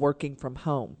people working from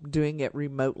home, doing it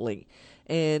remotely.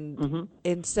 And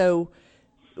and so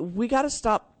we got to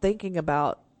stop thinking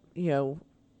about,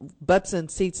 butts and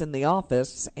seats in the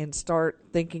office and start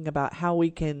thinking about how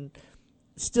we can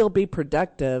still be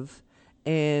productive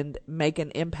and make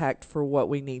an impact for what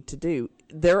we need to do.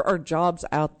 There are jobs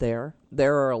out there.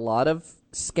 There are a lot of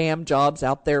scam jobs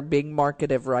out there being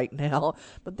marketed right now,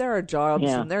 but there are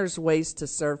jobs and there's ways to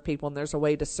serve people, and there's a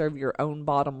way to serve your own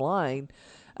bottom line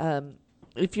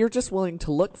if you're just willing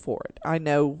to look for it. I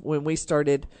know when we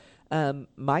started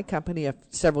my company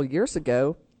several years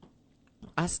ago,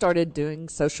 I started doing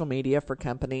social media for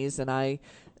companies, and I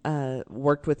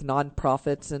worked with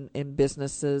nonprofits and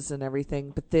businesses and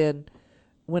everything. But then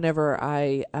whenever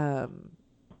I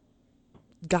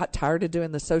got tired of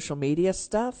doing the social media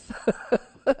stuff,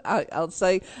 I'll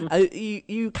say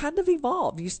you kind of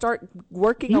evolve. You start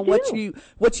working on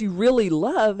what you really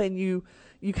love, and you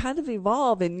kind of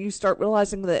evolve, and you start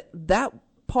realizing that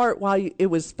part, while it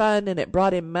was fun and it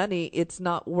brought in money, it's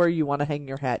not where you want to hang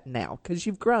your hat now because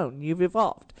you've grown, you've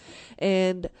evolved.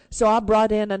 And so I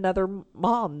brought in another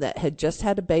mom that had just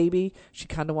had a baby. She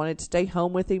kind of wanted to stay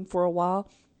home with him for a while,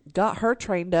 got her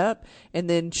trained up, and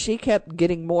then she kept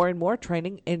getting more and more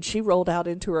training, and she rolled out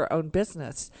into her own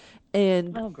business.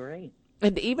 And oh, great.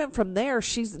 And even from there,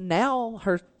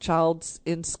 her child's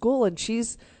in school, and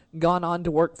she's gone on to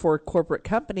work for a corporate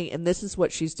company, and this is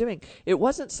what she's doing. It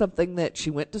wasn't something that she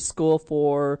went to school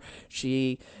for.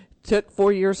 She took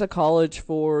 4 years of college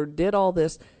for, did all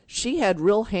this. She had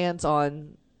real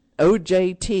hands-on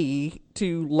OJT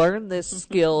to learn this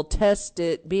skill, test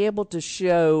it, be able to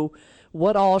show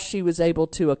what all she was able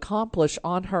to accomplish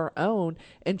on her own,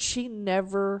 and she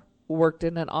never worked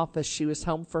in an office. She was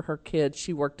home for her kids.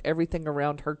 She worked everything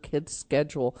around her kids'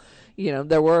 schedule.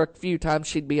 There were a few times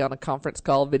she'd be on a conference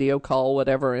call, video call,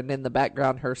 whatever, and in the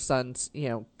background her son's,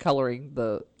 coloring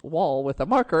the wall with a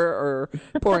marker or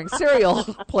pouring cereal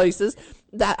places.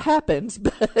 That happens,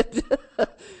 but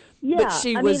yeah, but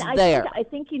she was there. I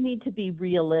think you need to be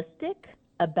realistic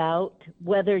about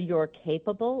whether you're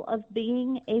capable of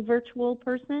being a virtual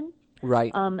person.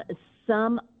 Right.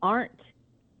 Some aren't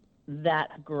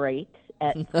that great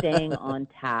at staying on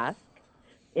task.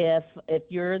 If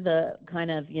you're the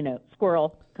kind of,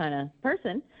 squirrel kind of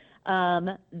person,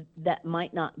 that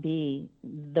might not be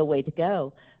the way to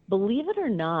go. Believe it or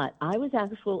not, I was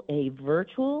actually a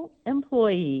virtual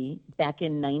employee back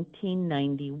in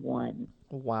 1991.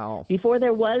 Wow. Before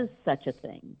there was such a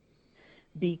thing,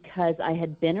 because I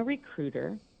had been a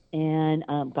recruiter and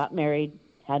got married,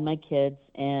 had my kids,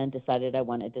 and decided I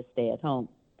wanted to stay at home.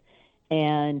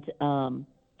 And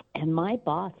my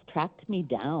boss tracked me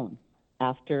down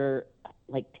after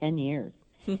like 10 years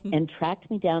and tracked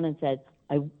me down and said,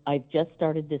 I've just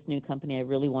started this new company. I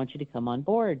really want you to come on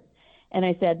board. And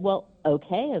I said, well,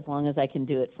 okay, as long as I can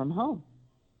do it from home.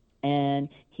 And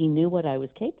he knew what I was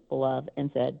capable of and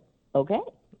said, okay.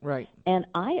 Right. And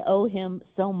I owe him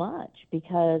so much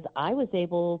because I was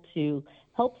able to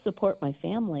help support my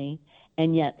family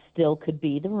and yet still could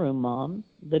be the room mom,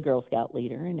 the Girl Scout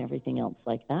leader, and everything else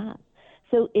like that.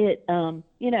 So it,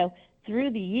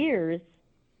 through the years,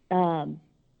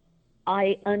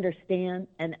 I understand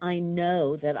and I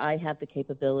know that I have the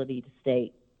capability to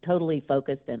stay totally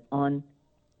focused and on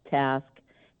task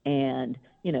and,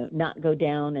 not go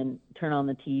down and turn on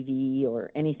the TV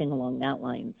or anything along that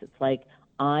lines. It's like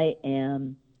I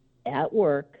am at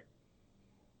work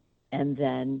and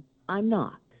then I'm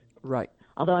not. Right.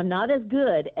 Although I'm not as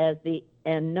good as the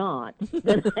and not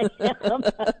than I am.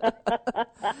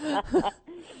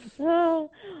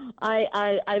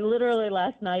 I literally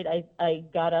last night I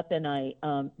got up and I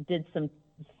did some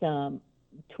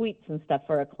tweets and stuff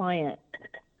for a client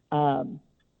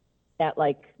at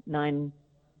like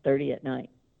 9:30 at night,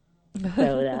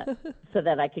 so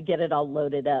that I could get it all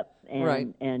loaded up and right.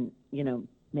 and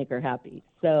make her happy.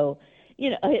 So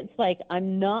it's like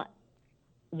I'm not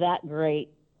that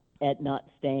great at not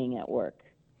staying at work,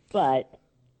 but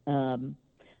I'm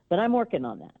working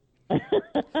on that.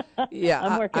 Yeah,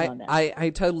 I'm working on that. I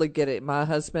totally get it. My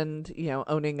husband,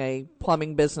 owning a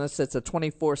plumbing business, it's a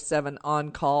 24/7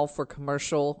 on call for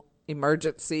commercial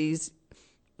emergencies.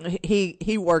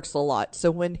 He works a lot,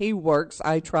 so when he works,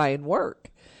 I try and work.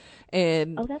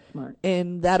 And that's smart.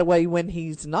 And that way, when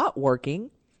he's not working,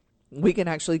 we can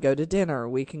actually go to dinner.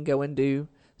 We can go and do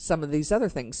some of these other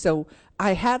things. So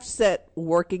I have set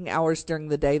working hours during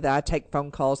the day that I take phone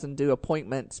calls and do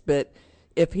appointments. But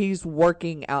if he's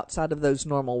working outside of those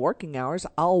normal working hours,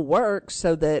 I'll work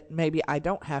so that maybe I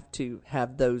don't have to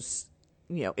have those.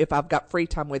 If I've got free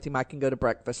time with him, I can go to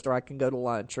breakfast or I can go to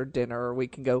lunch or dinner or we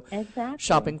can go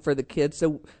shopping for the kids.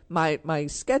 So my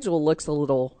schedule looks a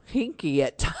little hinky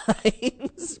at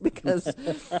times because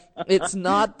it's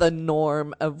not the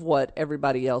norm of what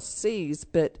everybody else sees.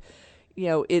 But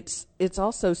it's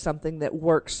also something that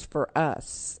works for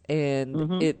us,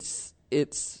 and it's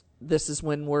this is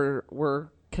when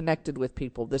we're connected with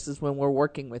people. This is when we're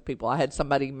working with people. I had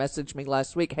somebody message me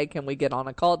last week, hey, can we get on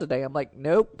a call today? I'm like,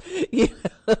 nope,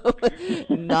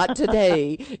 not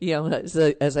today.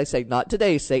 As I say, not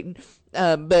today, Satan.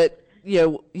 But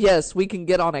yes, we can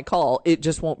get on a call. It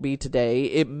just won't be today.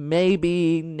 It may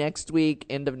be next week,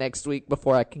 end of next week,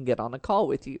 before I can get on a call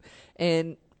with you.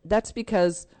 And that's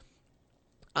because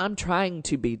I'm trying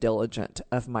to be diligent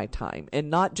of my time and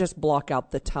not just block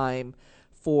out the time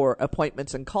for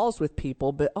appointments and calls with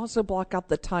people, but also block out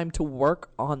the time to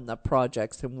work on the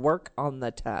projects and work on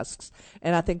the tasks.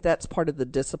 And I think that's part of the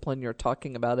discipline you're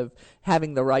talking about, of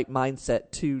having the right mindset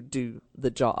to do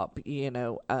the job.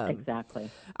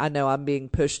 Exactly. I know I'm being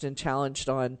pushed and challenged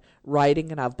on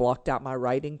writing, and I've blocked out my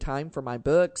writing time for my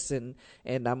books, and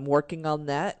I'm working on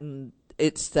that, and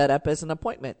it's set up as an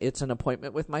appointment. It's an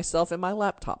appointment with myself and my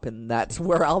laptop, and that's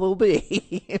where I will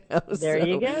be. There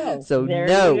you go. So there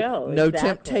no, you go. no Exactly.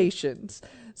 temptations.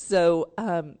 So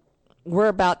we're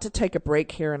about to take a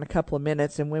break here in a couple of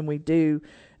minutes, and when we do,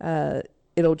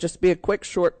 it'll just be a quick,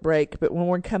 short break. But when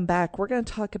we come back, we're going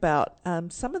to talk about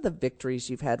some of the victories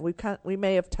you've had. We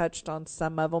may have touched on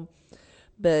some of them,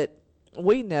 but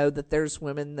we know that there's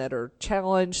women that are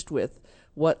challenged with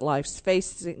what life's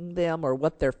facing them or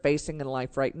what they're facing in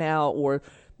life right now, or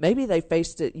maybe they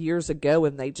faced it years ago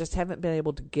and they just haven't been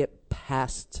able to get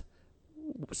past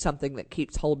something that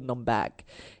keeps holding them back.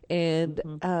 And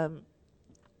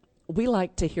we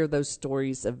like to hear those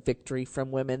stories of victory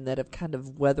from women that have kind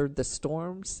of weathered the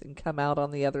storms and come out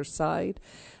on the other side,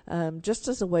 just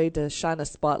as a way to shine a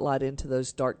spotlight into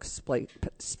those dark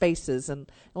spaces and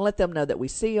let them know that we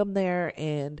see them there.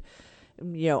 And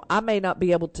I may not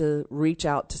be able to reach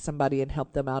out to somebody and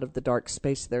help them out of the dark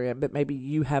space they're in, but maybe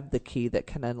you have the key that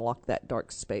can unlock that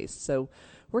dark space. So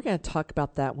We're going to talk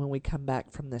about that when we come back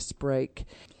from this break.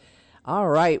 All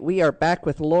right, we are back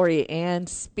with Lori Ann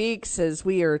Speaks as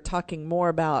we are talking more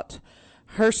about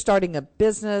her starting a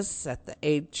business at the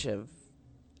age of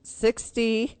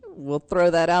 60. We'll throw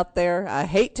that out there. I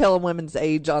hate telling women's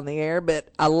age on the air, but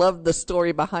I love the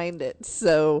story behind it.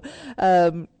 So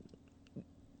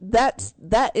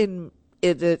that in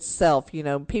it itself, you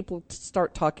know, people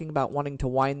start talking about wanting to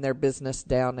wind their business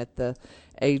down at the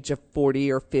age of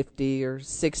 40 or 50 or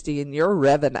 60, and you're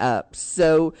revving up.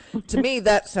 So to me,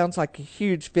 that sounds like a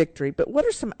huge victory. But what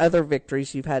are some other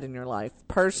victories you've had in your life,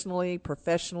 personally,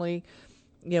 professionally?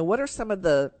 You know, what are some of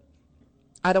the,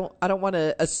 I don't want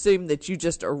to assume that you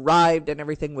just arrived and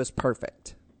everything was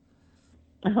perfect.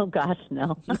 Oh, gosh,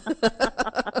 no.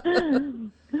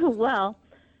 Well,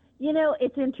 you know,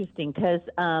 it's interesting because,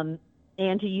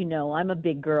 Angie, you know, I'm a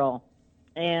big girl.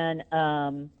 And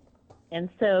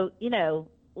so, you know,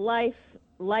 life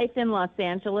in Los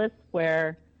Angeles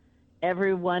where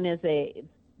everyone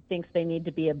thinks they need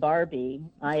to be a Barbie,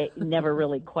 I never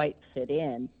really quite fit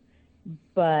in.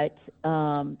 But,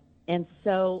 and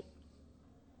so,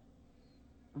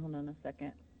 hold on a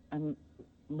second. I'm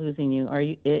losing you.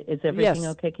 Is everything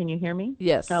okay? Can you hear me?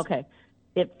 Yes. Okay.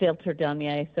 It filtered on me.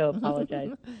 I so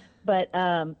apologize. But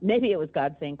maybe it was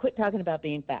God saying, quit talking about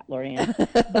being fat,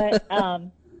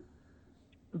 Lorianne.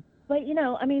 But, you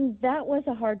know, I mean, that was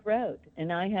a hard road.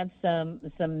 And I had some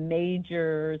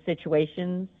major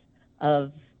situations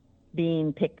of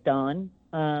being picked on.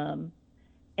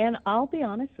 And I'll be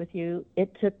honest with you,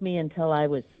 it took me until I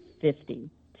was 50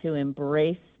 to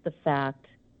embrace the fact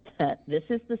that this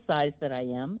is the size that I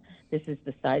am. This is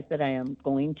the size that I am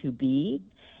going to be.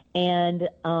 And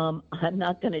I'm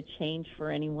not going to change for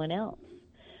anyone else.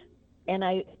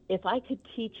 And if I could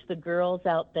teach the girls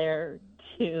out there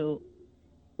to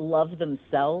love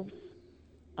themselves,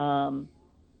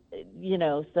 you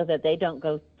know, so that they don't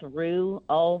go through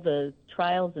all the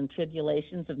trials and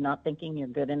tribulations of not thinking you're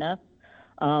good enough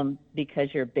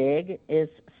because you're big, is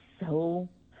so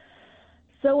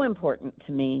important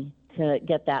to me to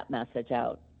get that message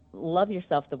out. Love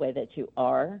yourself the way that you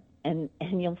are. And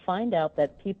you'll find out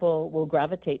that people will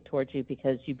gravitate towards you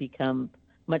because you become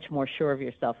much more sure of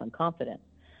yourself and confident.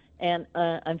 And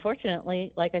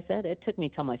unfortunately, like I said, it took me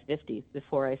till my 50s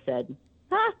before I said,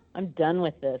 I'm done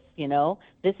with this, you know.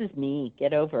 This is me.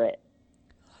 Get over it.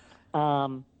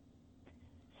 So,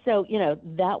 you know,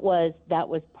 that was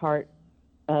part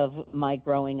of my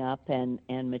growing up and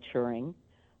maturing.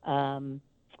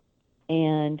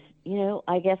 And, you know,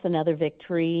 I guess another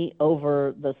victory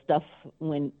over the stuff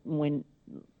when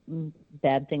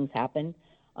bad things happen.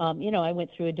 You know, I went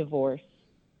through a divorce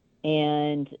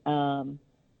and I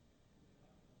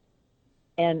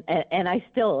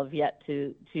still have yet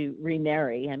to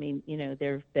remarry. I mean, you know,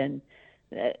 there have been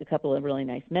a couple of really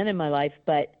nice men in my life,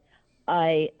 but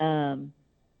I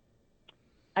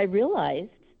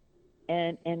realized,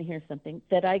 and here's something,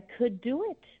 that I could do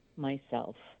it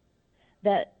myself,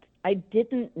 that I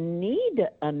didn't need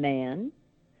a man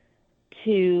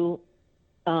to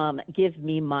give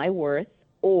me my worth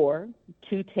or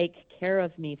to take care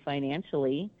of me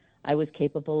financially. I was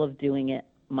capable of doing it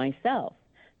myself.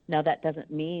 Now, that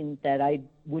doesn't mean that I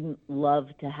wouldn't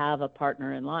love to have a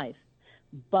partner in life,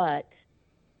 but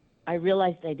I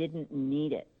realized I didn't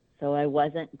need it. So I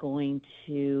wasn't going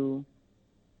to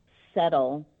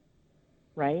settle,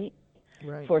 right,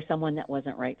 for someone that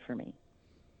wasn't right for me.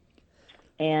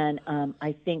 And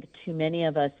I think too many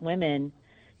of us women,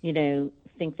 you know,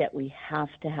 think that we have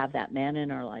to have that man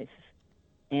in our life.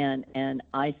 And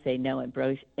I say no,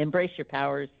 embrace your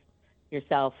powers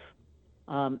yourself,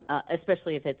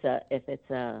 especially if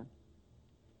it's a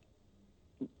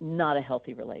not a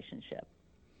healthy relationship.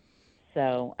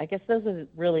 So I guess those are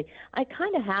really, I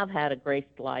kind of have had a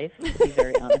graced life, to be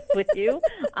very honest with you.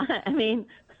 I mean,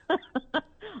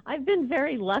 I've been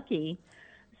very lucky.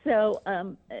 So,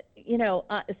 you know,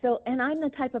 and I'm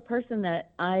the type of person that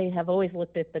I have always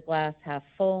looked at the glass half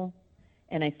full,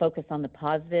 and I focus on the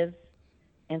positives.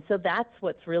 And so that's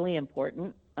what's really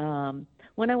important.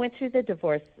 When I went through the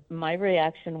divorce, my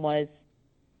reaction was,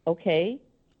 okay,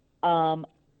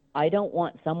 I don't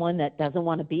want someone that doesn't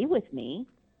want to be with me,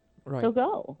 so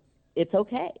go. It's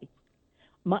okay.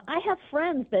 I have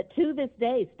friends that to this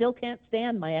day still can't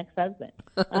stand my ex-husband.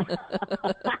 I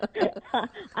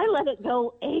let it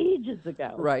go ages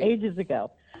ago. Ages ago.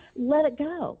 Let it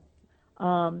go.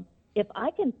 If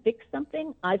I can fix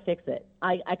something, I fix it.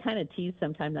 I kind of tease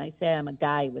sometimes. I say I'm a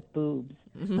guy with boobs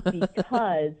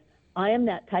because I am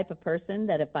that type of person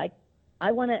that if I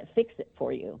want to fix it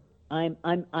for you. I'm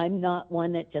not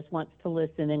one that just wants to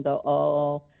listen and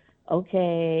go,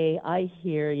 okay, I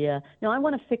hear you. No, I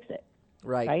want to fix it.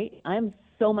 Right. Right? I'm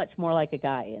so much more like a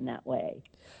guy in that way.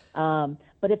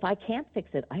 But if I can't fix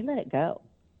it, I let it go,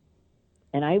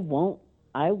 and I won't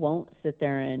sit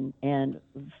there and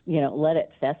let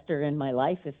it fester in my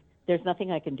life if there's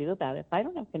nothing I can do about it. If I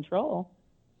don't have control,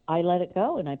 I let it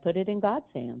go and I put it in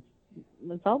God's hands.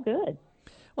 It's all good.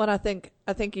 Well, I think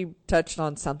you touched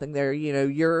on something there. You know,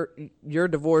 your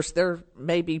divorce. There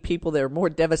may be people that are more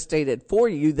devastated for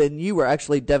you than you were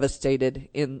actually devastated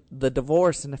in the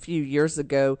divorce. And a few years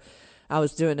ago, I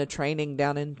was doing a training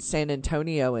down in San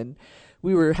Antonio, and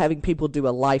we were having people do a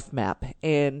life map.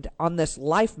 And on this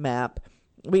life map,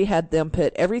 we had them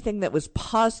put everything that was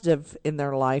positive in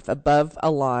their life above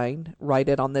a line, write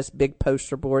it on this big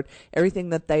poster board. Everything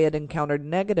that they had encountered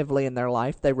negatively in their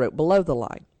life, they wrote below the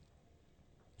line.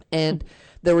 And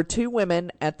there were two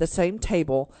women at the same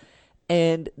table,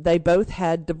 and they both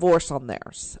had divorce on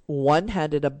theirs. One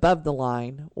had it above the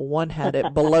line, one had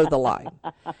it below the line.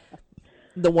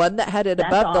 The one that had it That's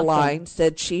above the awesome. line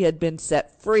said she had been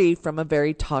set free from a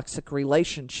very toxic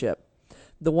relationship.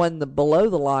 The one below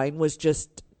the line was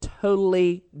just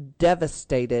totally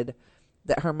devastated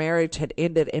that her marriage had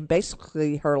ended, and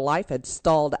basically her life had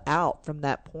stalled out from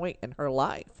that point in her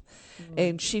life. Mm-hmm.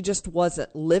 And she just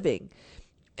wasn't living.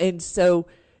 And so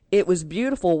it was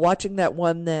beautiful watching that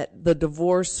one that the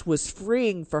divorce was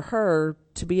freeing for her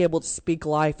to be able to speak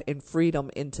life and freedom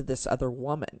into this other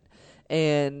woman.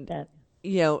 And,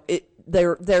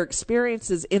 their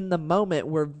experiences in the moment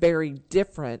were very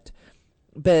different,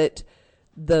 but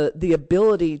the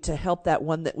ability to help that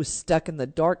one that was stuck in the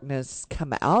darkness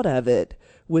come out of it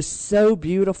was so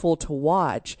beautiful to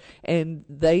watch. And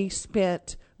they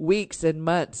spent weeks and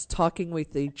months talking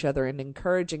with each other and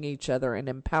encouraging each other and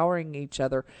empowering each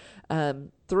other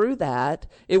through that.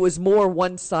 It was more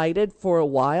one-sided for a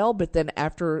while, but then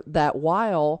after that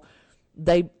while,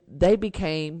 they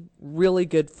became really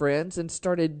good friends and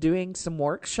started doing some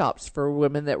workshops for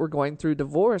women that were going through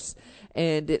divorce.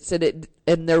 And it said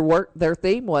and their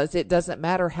theme was, it doesn't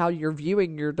matter how you're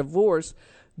viewing your divorce.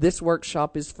 This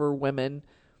workshop is for women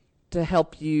to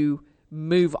help you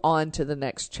move on to the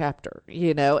next chapter,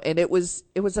 and it was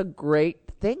a great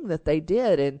thing that they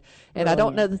did. And I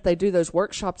don't know that they do those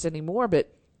workshops anymore, but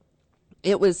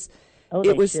it was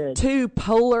two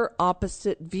polar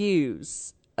opposite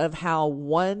views of how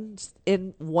one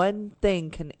thing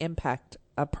can impact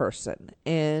a person.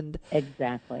 And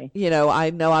exactly, I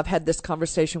know I've had this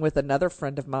conversation with another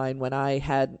friend of mine when I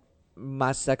had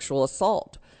my sexual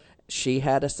assault. She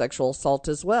had a sexual assault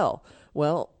as well.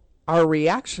 Well, our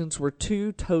reactions were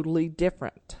two totally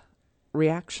different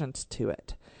reactions to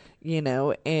it,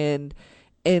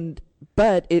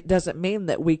 but it doesn't mean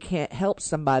that we can't help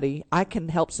somebody. I can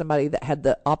help somebody that had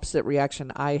the opposite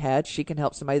reaction I had. She can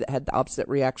help somebody that had the opposite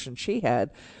reaction she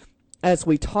had, as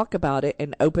we talk about it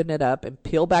and open it up and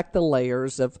peel back the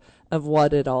layers of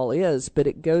what it all is. But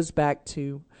it goes back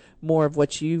to more of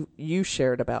what you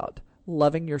shared about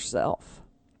loving yourself.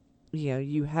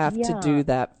 You have to do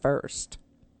that first.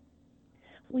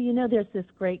 Well, there's this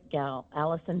great gal,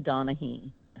 Allison Donahue,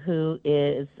 who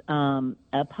is a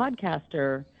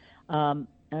podcaster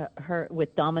her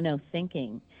with Domino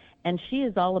Thinking, and she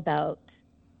is all about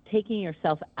taking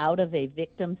yourself out of a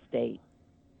victim state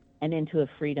and into a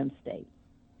freedom state.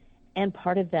 And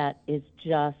part of that is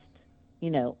just,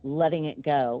 letting it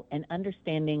go and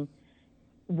understanding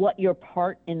what your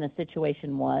part in the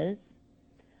situation was.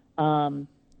 When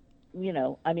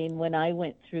I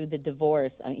went through the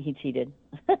divorce, he cheated.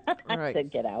 I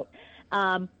said, get out.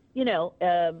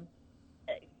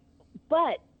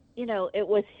 But, it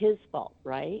was his fault,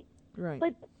 right? Right.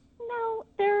 But no,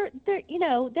 there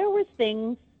were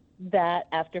things that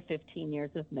after 15 years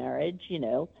of marriage,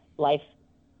 life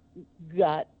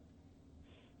got,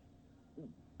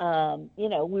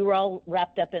 we were all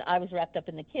wrapped up I was wrapped up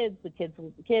in the kids were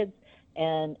the kids.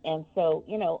 And so,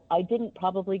 I didn't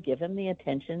probably give him the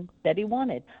attention that he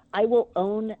wanted. I will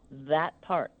own that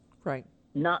part. Right.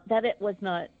 Not that it was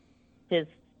not his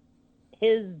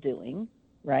doing,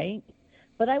 right?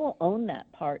 But I will own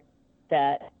that part,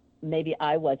 that maybe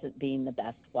I wasn't being the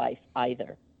best wife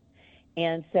either.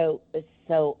 And so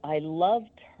I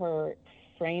loved her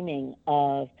framing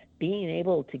of being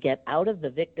able to get out of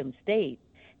the victim state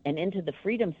and into the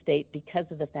freedom state because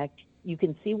of the fact you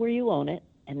can see where you own it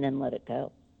and then let it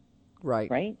go. Right.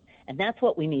 Right? And that's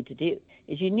what we need to do,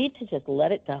 is you need to just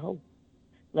let it go.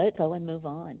 Let it go and move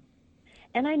on.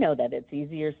 And I know that it's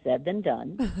easier said than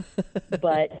done,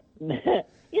 but, and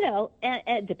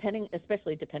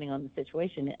especially depending on the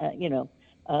situation,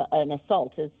 an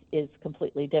assault is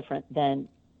completely different than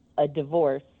a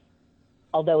divorce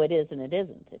although it is and it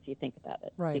isn't, if you think about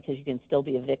it, Right. because you can still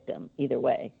be a victim either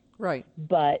way. Right.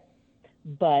 But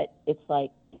it's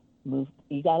like,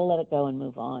 you got to let it go and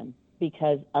move on,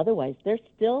 because otherwise they're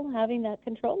still having that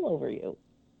control over you.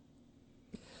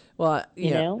 Well,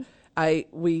 you know,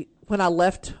 when I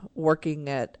left working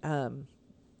at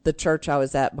the church I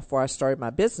was at before I started my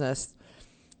business,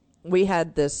 we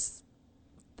had this.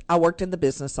 I worked in the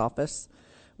business office.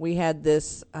 We had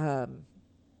this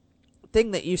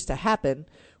thing that used to happen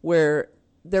where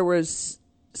there was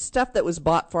stuff that was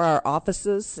bought for our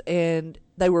offices, and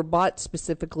they were bought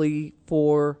specifically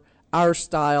for our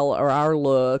style or our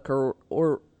look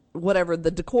or whatever. The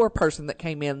decor person that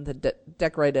came in that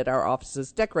decorated our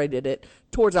offices decorated it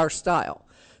towards our style.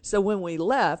 So when we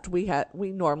left, we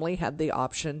normally had the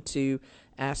option to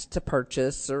ask to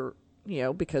purchase, or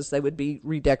because they would be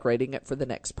redecorating it for the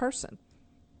next person.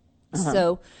 Uh-huh.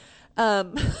 So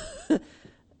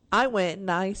I went and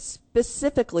I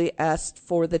specifically asked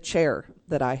for the chair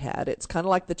that I had. It's kind of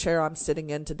like the chair I'm sitting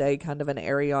in today, kind of an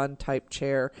Arion type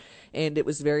chair, and it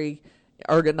was very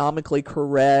ergonomically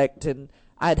correct, and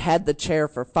I'd had the chair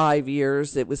for 5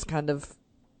 years. It was kind of,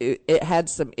 it had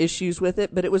some issues with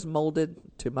it, but it was molded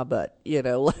to my butt.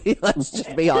 Let's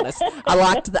just be honest. I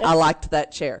liked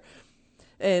that chair.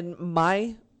 And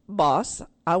my boss,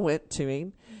 I went to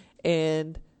him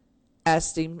and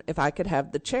asked him if I could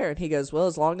have the chair, and he goes, well,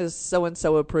 as long as so and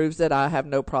so approves it, I have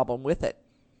no problem with it.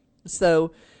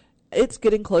 So it's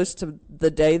getting close to the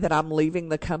day that I'm leaving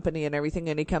the company and everything,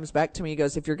 and he comes back to me. He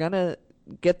goes, if you're gonna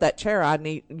get that chair, I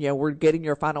need, we're getting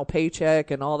your final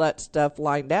paycheck and all that stuff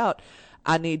lined out.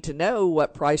 I need to know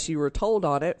what price you were told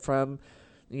on it from,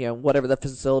 whatever the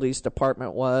facilities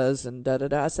department was, and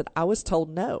I said, I was told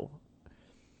no.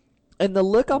 And the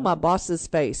look on my boss's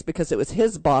face, because it was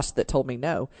his boss that told me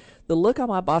no, the look on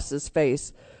my boss's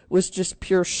face was just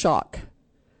pure shock.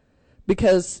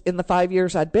 Because in the 5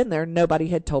 years I'd been there, nobody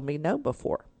had told me no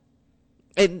before.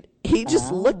 And he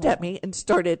just looked at me and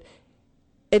started,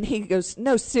 and he goes,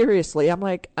 no, seriously. I'm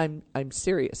like, I'm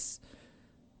serious.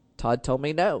 Todd told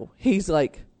me no. He's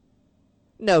like,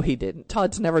 no, he didn't.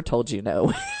 Todd's never told you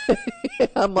no.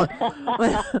 I'm like,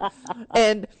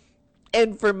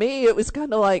 and for me, it was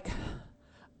kind of like,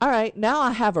 all right, now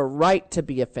I have a right to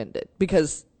be offended,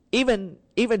 because even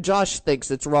Josh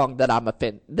thinks it's wrong that I'm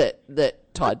offended,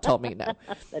 that Todd told me no.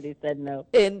 That he said no.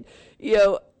 And,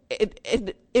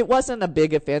 it wasn't a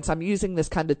big offense. I'm using this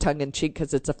kind of tongue-in-cheek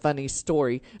because it's a funny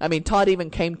story. I mean, Todd even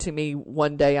came to me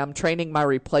one day. I'm training my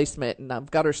replacement, and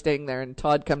I've got her staying there, and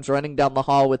Todd comes running down the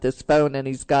hall with his phone, and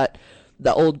he's got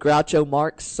the old Groucho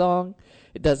Marx song.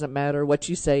 It doesn't matter what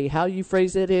you say, how you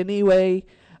phrase it anyway.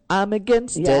 I'm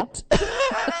against it.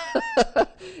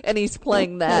 And he's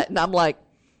playing that, and I'm like,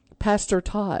 Pastor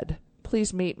Todd,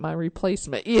 please meet my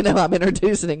replacement. I'm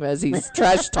introducing him as he's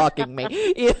trash talking me.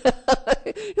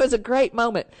 It was a great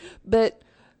moment. But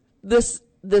this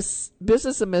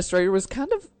business administrator was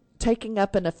kind of taking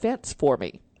up an offense for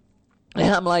me.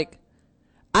 And I'm like,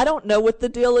 I don't know what the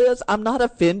deal is. I'm not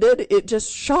offended. It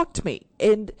just shocked me.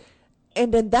 And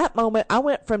in that moment, I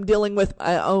went from dealing with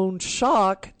my own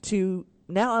shock to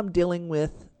now I'm dealing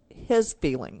with his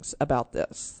feelings about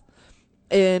this.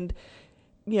 And,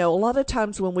 a lot of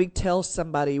times when we tell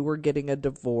somebody we're getting a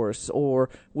divorce, or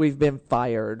we've been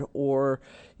fired, or,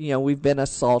 we've been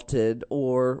assaulted,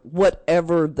 or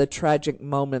whatever the tragic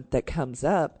moment that comes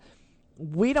up,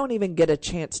 we don't even get a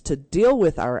chance to deal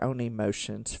with our own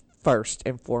emotions first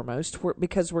and foremost,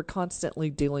 because we're constantly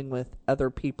dealing with other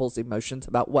people's emotions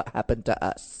about what happened to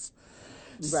us.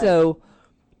 Right. So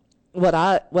what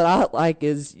I like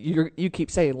is you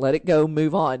keep saying, let it go,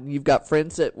 move on. You've got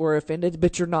friends that were offended,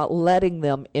 but you're not letting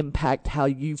them impact how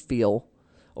you feel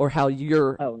or how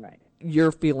you're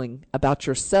feeling about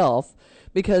yourself,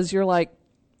 because you're like,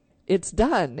 it's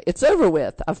done. It's over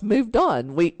with. I've moved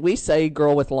on. We say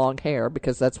girl with long hair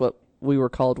because that's what we were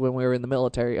called when we were in the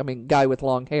military. I mean, guy with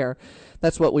long hair.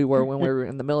 That's what we were when we were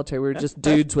in the military. We were just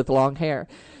dudes with long hair.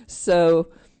 So,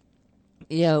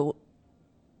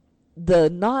 the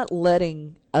not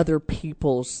letting other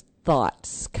people's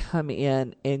thoughts come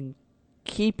in and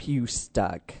keep you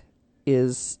stuck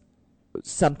is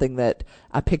something that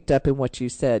I picked up in what you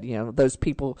said. Those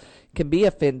people can be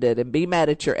offended and be mad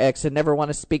at your ex and never want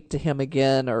to speak to him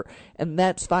again, and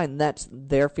that's fine. That's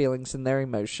their feelings and their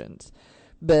emotions.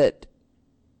 But,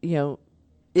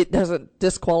 it doesn't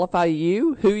disqualify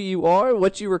you, who you are,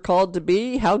 what you were called to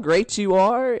be, how great you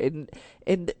are, and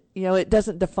it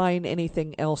doesn't define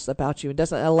anything else about you. It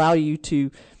doesn't allow you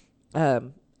to,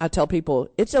 I tell people,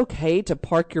 it's okay to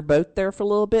park your boat there for a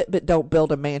little bit, but don't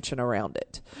build a mansion around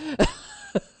it.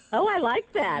 Oh, I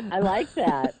like that. I like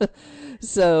that.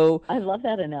 So, I love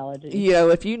that analogy.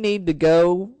 if you need to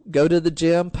go to the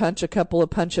gym, punch a couple of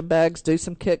punching bags, do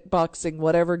some kickboxing,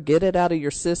 whatever, get it out of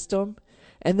your system,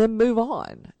 and then move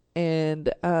on.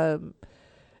 And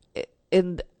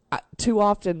too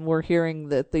often we're hearing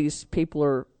that these people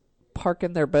are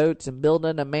parking their boats and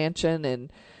building a mansion,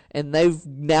 and they've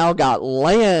now got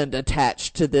land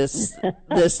attached to this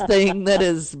thing that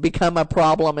has become a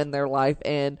problem in their life,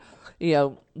 and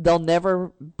they'll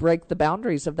never break the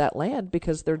boundaries of that land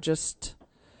because they're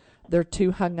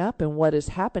too hung up in what has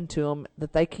happened to them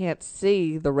that they can't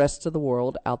see the rest of the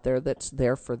world out there that's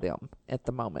there for them at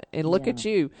the moment. And look at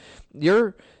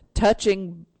you're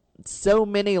touching so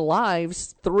many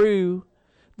lives through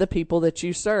the people that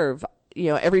you serve.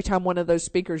 Every time one of those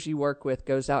speakers you work with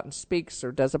goes out and speaks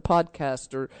or does a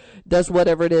podcast or does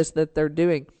whatever it is that they're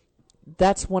doing,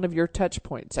 that's one of your touch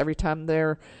points. Every time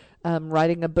they're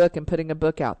writing a book and putting a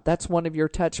book out, that's one of your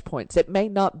touch points. It may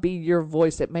not be your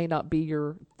voice, it may not be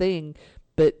your thing,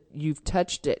 but you've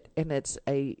touched it, and it's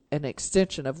an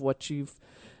extension of what you've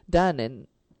done,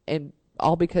 and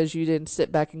all because you didn't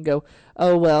sit back and go,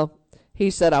 oh, well,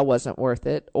 he said I wasn't worth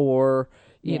it, or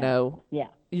you're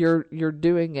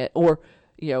doing it, or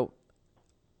you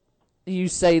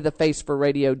say the face for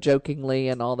radio jokingly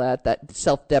and all that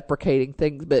self-deprecating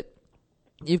things, but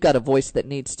you've got a voice that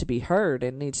needs to be heard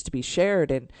and needs to be shared,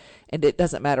 and it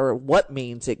doesn't matter what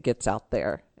means it gets out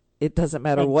there. It doesn't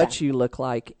matter what you look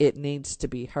like. It needs to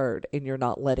be heard, and you're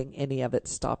not letting any of it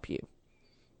stop you.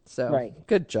 So,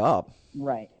 Good job.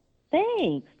 Right.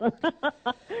 Thanks. I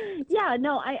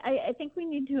think we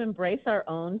need to embrace our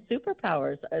own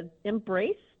superpowers.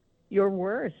 Embrace your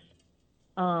worth.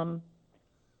 And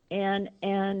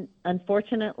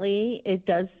unfortunately, it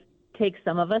does take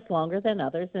some of us longer than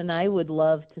others. And I would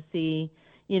love to see,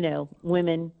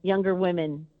 younger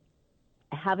women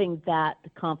having that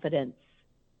confidence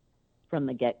from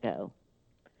the get-go.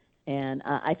 And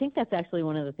I think that's actually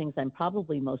one of the things I'm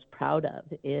probably most proud of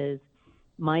is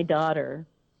my daughter,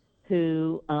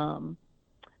 who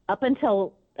up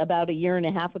until about a year and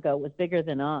a half ago was bigger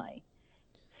than I,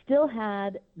 still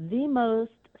had the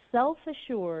most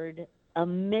self-assured,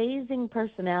 amazing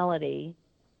personality,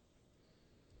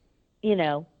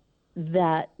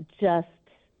 that just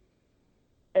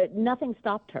nothing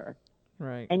stopped her.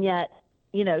 Right. And yet,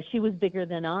 she was bigger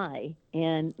than I.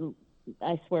 And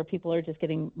I swear people are just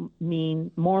getting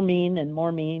more mean and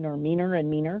more mean, or meaner and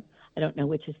meaner. I don't know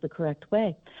which is the correct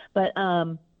way. But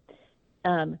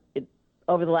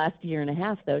over the last year and a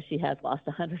half, though, she has lost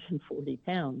 140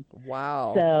 pounds.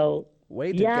 Wow. So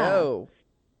way to go.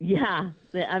 Yeah.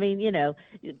 I mean,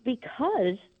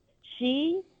 because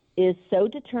she is so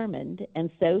determined and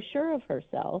so sure of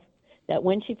herself that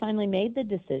when she finally made the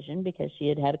decision, because she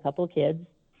had a couple of kids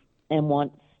and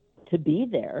wants to be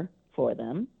there for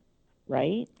them,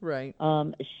 right? Right.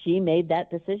 She made that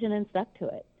decision and stuck to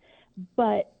it.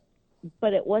 But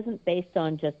it wasn't based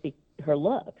on just her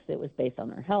looks. It was based on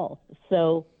her health.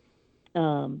 So,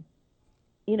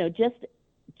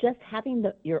 just having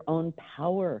your own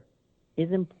power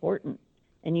is important,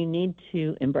 and you need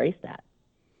to embrace that.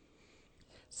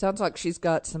 Sounds like she's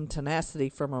got some tenacity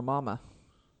from her mama.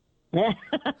 Yeah,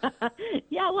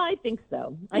 well, I think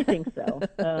so.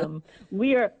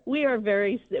 We are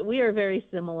very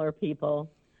similar people.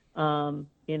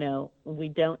 We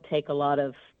don't take a lot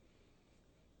of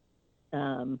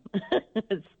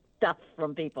stuff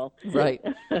from people. Right.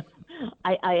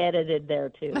 I edited there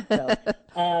too. So,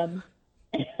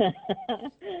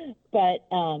 but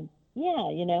I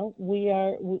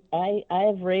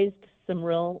have raised some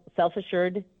real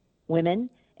self-assured women,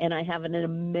 and I have an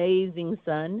amazing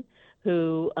son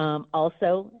who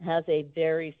also has a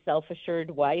very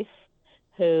self-assured wife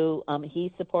who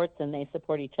he supports, and they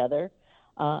support each other.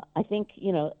 I think,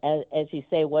 as you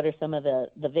say, what are some of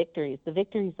the victories? The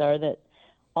victories are that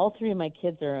all three of my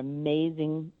kids are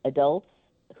amazing adults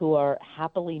who are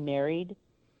happily married,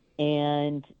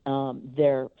 and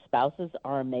their spouses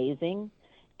are amazing.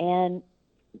 And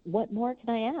what more can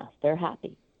I ask? They're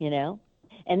happy, and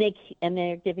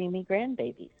they're giving me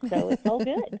grandbabies, so it's all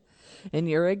good. And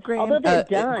you're a although they're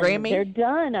done. Grammy? They're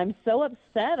done. I'm so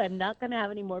upset. I'm not going to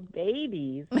have any more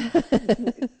babies.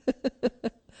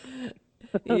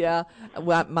 Yeah,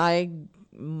 well, my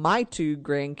two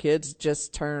grandkids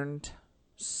just turned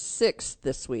 6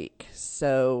 this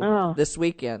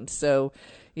weekend. So,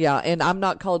 yeah, and I'm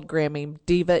not called Grammy.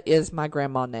 Diva is my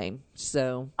grandma name.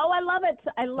 So. Oh, I love it.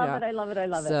 I love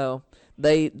it. So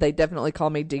they definitely call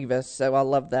me Diva. So I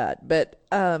love that. But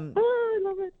I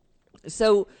love it.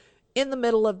 So in the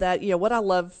middle of that,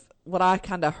 what I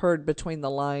kind of heard between the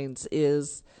lines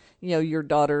is, your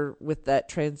daughter with that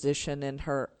transition and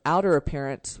her outer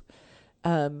appearance,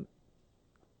 a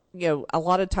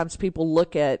lot of times people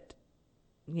look at,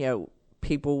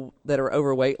 people that are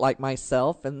overweight like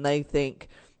myself, and they think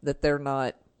that they're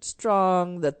not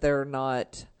strong, that they're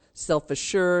not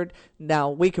self-assured. Now,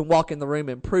 we can walk in the room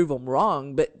and prove them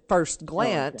wrong, but first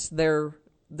glance, they're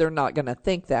not going to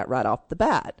think that right off the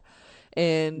bat.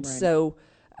 And so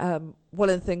one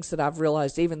of the things that I've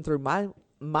realized, even through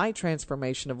my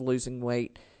transformation of losing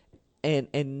weight,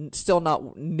 and still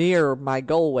not near my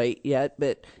goal weight yet,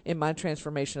 but in my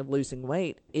transformation of losing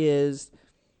weight, is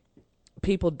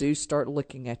people do start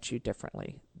looking at you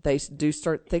differently. They do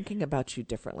start thinking about you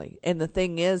differently. And the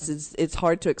thing is it's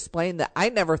hard to explain that I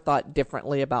never thought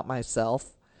differently about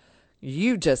myself.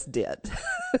 You just did.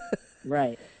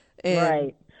 Right.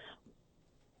 And,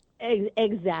 right.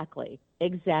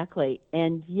 Exactly.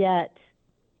 And yet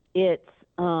it's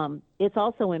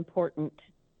also important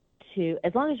to,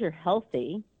 as long as you're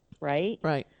healthy, right?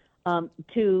 Right.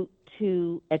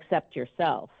 To accept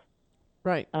yourself.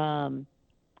 Right.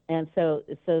 And so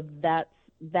that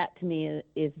to me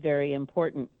is very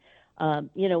important.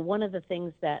 One of the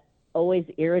things that always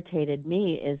irritated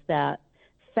me is that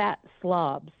fat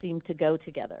slobs seem to go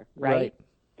together, right?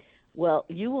 Well,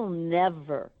 you will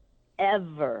never,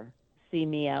 ever see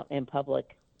me out in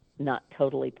public not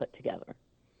totally put together.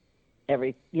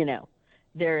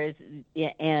 There is,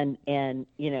 and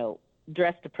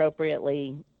dressed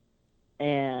appropriately,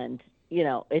 and,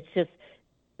 it's just,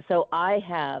 so I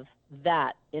have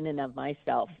that in and of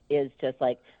myself is just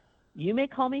like, you may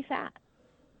call me fat,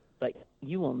 but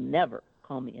you will never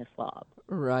call me a slob.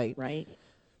 Right. Right?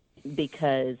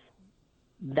 Because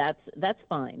that's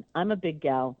fine. I'm a big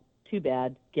gal. Too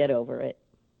bad. Get over it.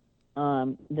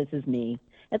 This is me.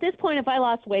 At this point, if I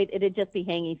lost weight, it'd just be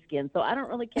hangy skin, so I don't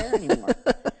really care anymore.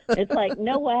 It's like,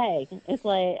 no way. It's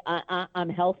like, I'm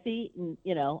healthy, and,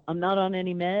 I'm not on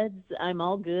any meds. I'm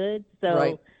all good.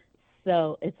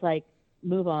 So it's like,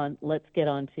 move on. Let's get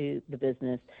on to the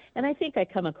business. And I think I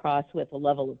come across with a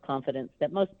level of confidence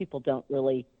that most people don't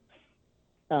really,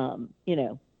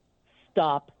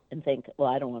 stop and think, well,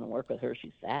 I don't want to work with her.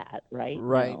 She's fat, right?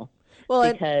 Right. No. Well,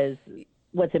 because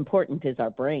what's important is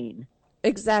our brain.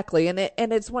 Exactly. And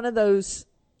it's one of those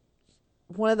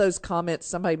comments.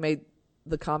 Somebody made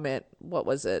the comment, what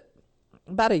was it?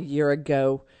 About a year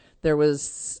ago, there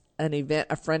was an event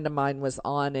a friend of mine was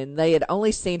on, and they had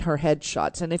only seen her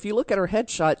headshots. And if you look at her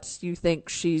headshots, you think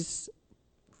she's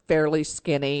fairly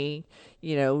skinny,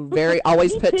 very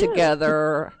always put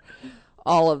together,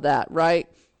 all of that, right?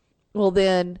 Well,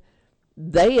 then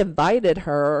they invited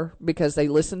her because they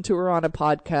listened to her on a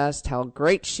podcast, how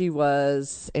great she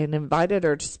was, and invited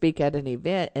her to speak at an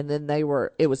event. And then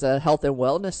it was a health and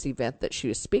wellness event that she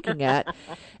was speaking at.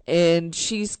 And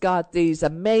she's got these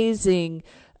amazing,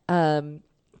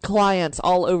 clients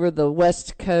all over the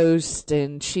West Coast,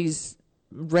 and she's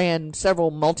ran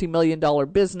several multi-million-dollar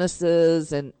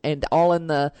businesses and all in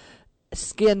the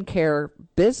skincare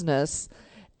business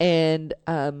and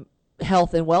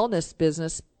health and wellness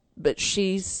business, but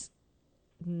she's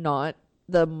not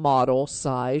the model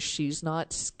size. She's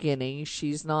not skinny.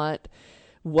 She's not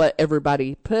what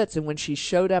everybody puts. And when she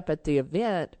showed up at the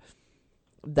event,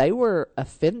 they were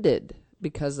offended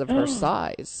because of her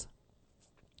size.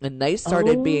 And they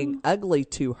started being ugly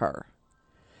to her.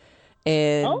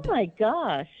 And oh my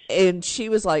gosh. And she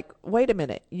was like, wait a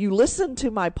minute, you listened to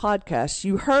my podcast,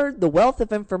 you heard the wealth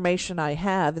of information I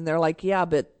have, and they're like, yeah,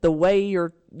 but the way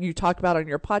you talked about on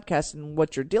your podcast and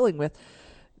what you're dealing with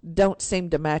don't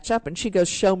seem to match up. And she goes,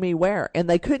 show me where. And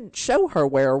they couldn't show her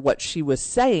where what she was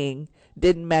saying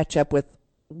didn't match up with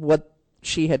what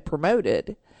she had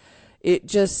promoted. It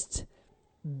just,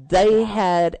 they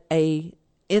had a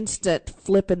instant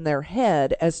flip in their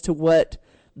head as to what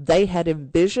they had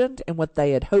envisioned and what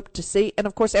they had hoped to see. And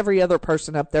of course, every other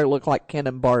person up there looked like Ken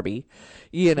and Barbie,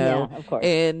 Yeah, of course.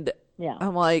 And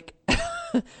I'm like,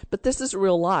 but this is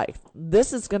real life.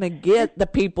 This is going to get the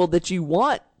people that you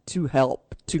want to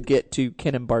help to get to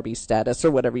Ken and Barbie status,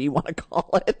 or whatever you want to call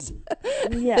it.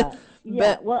 Yeah.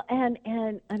 But well,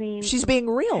 and I mean, she's being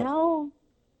real.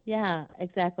 Yeah,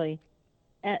 exactly.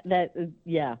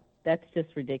 That's just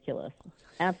ridiculous.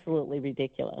 Absolutely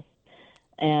ridiculous.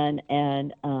 And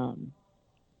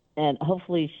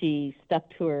hopefully she stuck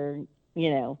to her,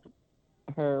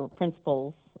 her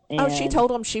principles. And she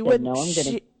told them she would.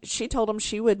 She told them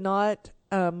she would not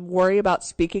worry about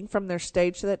speaking from their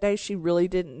stage that day. She really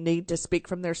didn't need to speak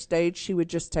from their stage. She would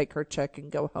just take her check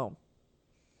and go home.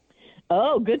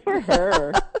 Oh, good for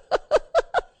her.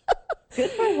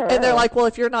 Good for her. And they're like, well,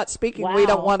 if you're not speaking,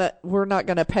 wow. we're not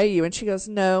going to pay you. And she goes,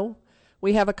 no,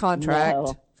 we have a contract.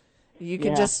 No. You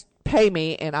can just pay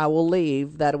me and I will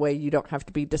leave. That way you don't have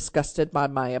to be disgusted by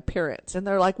my appearance. And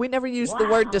they're like, we never used the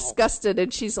word disgusted.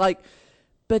 And she's like,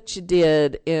 but you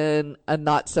did in a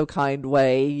not so kind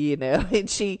way, you know. And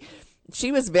she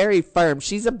was very firm.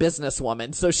 She's a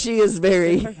businesswoman, so she is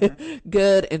very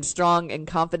good and strong and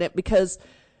confident because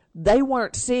they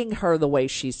weren't seeing her the way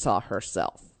she saw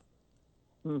herself.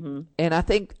 Mm-hmm. And I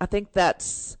think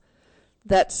that's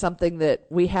something that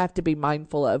we have to be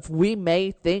mindful of. We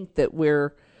may think that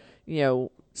we're, you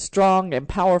know, strong and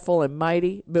powerful and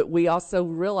mighty, but we also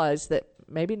realize that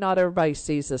maybe not everybody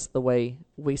sees us the way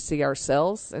we see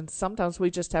ourselves, and sometimes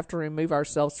we just have to remove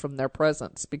ourselves from their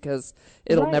presence because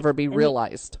it'll never be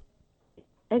realized.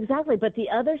 Exactly, but the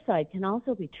other side can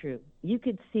also be true. You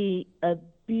could see a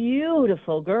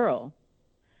beautiful girl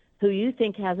who you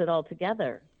think has it all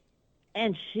together,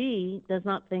 and she does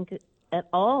not think at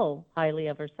all highly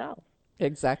of herself.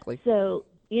 Exactly. So,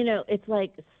 you know, it's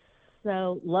like,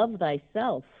 so love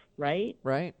thyself, right?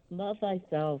 Right. Love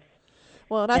thyself.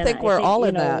 Well, and I think we're all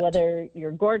in that. Whether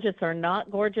you're gorgeous or not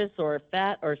gorgeous, or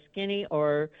fat or skinny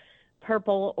or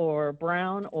purple or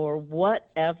brown or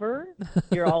whatever,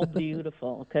 you're all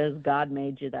beautiful because God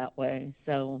made you that way.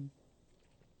 So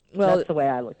that's the way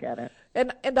I look at it.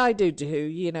 And I do too.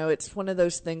 You know, it's one of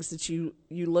those things that you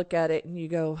look at it and you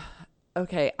go,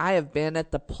 okay, I have been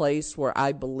at the place where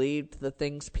I believed the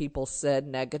things people said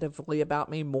negatively about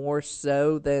me more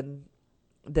so than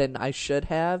I should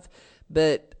have,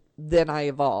 but then I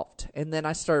evolved, and then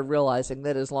I started realizing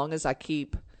that as long as I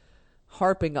keep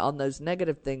harping on those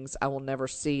negative things, I will never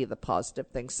see the positive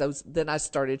things. So then I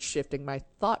started shifting my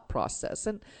thought process,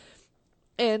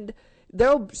 and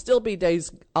there'll still be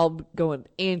days I'll go in,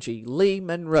 Angie Lee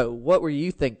Monroe, what were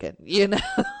you thinking? You know,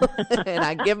 and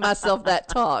I give myself that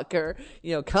talk, or,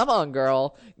 you know, come on,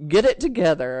 girl, get it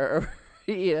together. Or,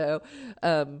 you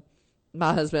know,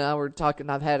 my husband and I were talking,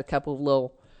 I've had a couple of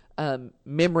little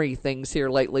memory things here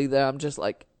lately that I'm just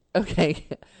like, okay,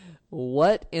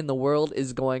 what in the world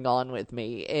is going on with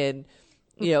me? And,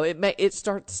 you know, it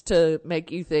starts to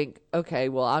make you think, okay,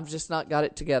 well, I've just not got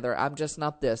it together. I'm just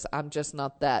not this. I'm just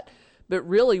not that. But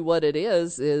really what it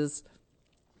is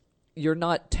you're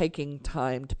not taking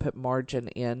time to put margin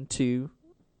in to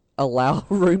allow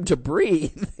room to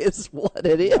breathe is what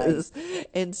it is. Right.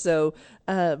 And so,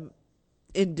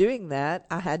 in doing that,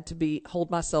 I had to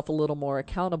hold myself a little more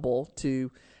accountable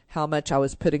to how much I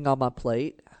was putting on my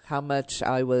plate, how much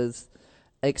I was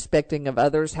expecting of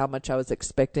others, how much I was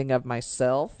expecting of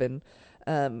myself. And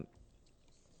I'm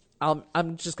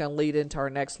just going to lead into our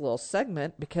next little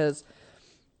segment, because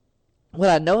what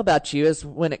I know about you is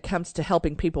when it comes to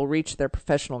helping people reach their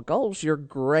professional goals, you're a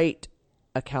great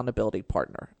accountability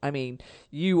partner. I mean,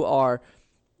 you are...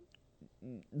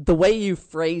 The way you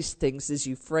phrase things is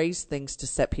you phrase things to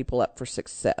set people up for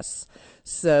success.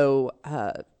 So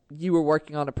you were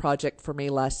working on a project for me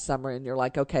last summer, and you're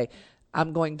like, okay,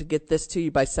 I'm going to get this to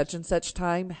you by such and such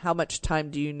time. How much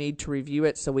time do you need to review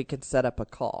it so we can set up a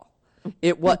call?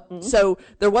 So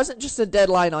there wasn't just a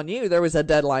deadline on you, there was a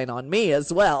deadline on me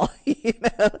as well. You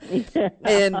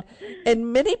know?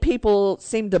 And many people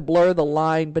seem to blur the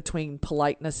line between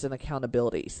politeness and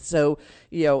accountability. So,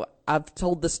 you know, I've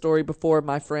told the story before,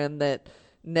 my friend that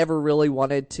never really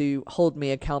wanted to hold me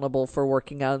accountable for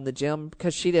working out in the gym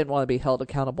because she didn't want to be held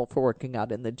accountable for working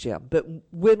out in the gym. But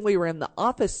when we were in the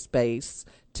office space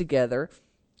together,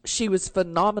 she was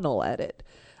phenomenal at it.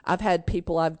 I've had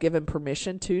people I've given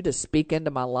permission to speak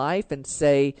into my life and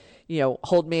say, you know,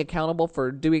 hold me accountable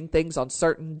for doing things on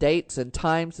certain dates and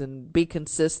times and be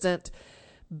consistent.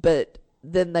 But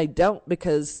then they don't,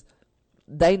 because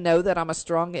they know that I'm a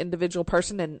strong individual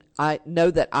person, and I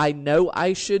know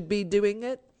I should be doing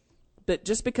it. But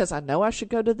just because I know I should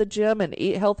go to the gym and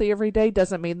eat healthy every day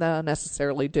doesn't mean that I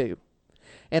necessarily do.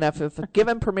 And if I've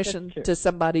given permission to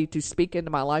somebody to speak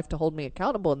into my life to hold me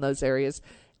accountable in those areas,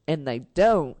 and they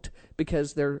don't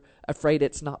because they're afraid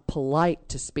it's not polite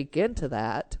to speak into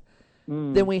that,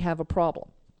 then we have a problem.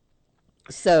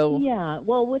 So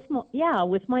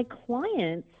with my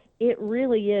clients, it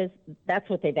really is, that's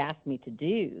what they've asked me to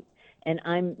do. And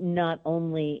I'm not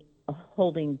only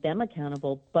holding them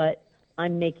accountable, but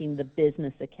I'm making the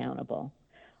business accountable.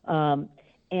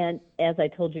 And as I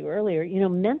told you earlier, you know,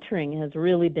 mentoring has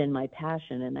really been my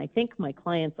passion. And I think my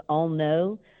clients all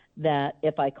know that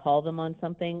if I call them on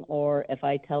something, or if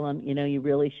I tell them, you know, you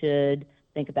really should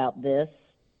think about this,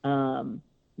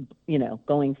 you know,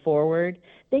 going forward,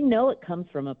 they know it comes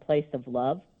from a place of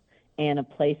love and a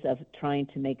place of trying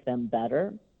to make them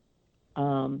better.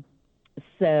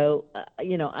 So,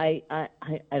 you know, I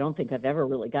don't think I've ever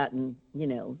really gotten, you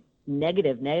know,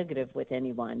 negative with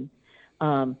anyone.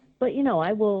 But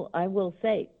I will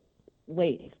say,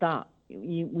 wait, stop.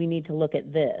 We need to look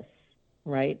at this,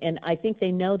 right? And I think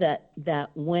they know that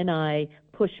when I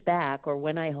push back or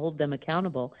when I hold them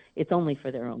accountable, it's only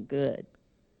for their own good.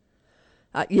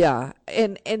 Yeah,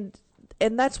 and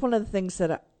that's one of the things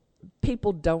that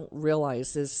people don't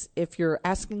realize is if you're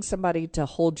asking somebody to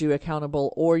hold you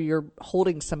accountable or you're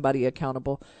holding somebody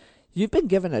accountable, you've been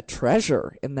given a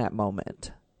treasure in that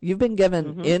moment. You've been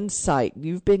given insight.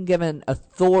 You've been given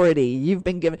authority. You've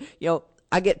been given,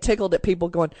 I get tickled at people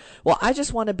going, well, I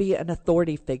just want to be an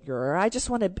authority figure, or I just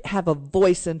want to have a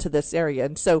voice into this area.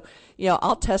 And so,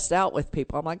 I'll test out with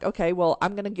people. I'm like, okay, well,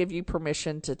 I'm going to give you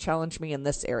permission to challenge me in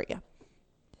this area.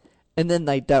 And then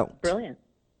they don't. Brilliant.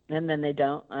 And then they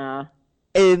don't.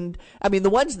 And I mean, the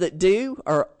ones that do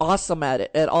are awesome at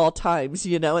it at all times,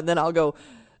 and then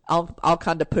I'll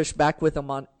kind of push back with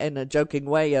them in a joking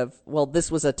way of, well,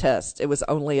 this was a test. It was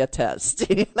only a test,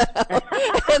 And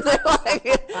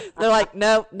they're like,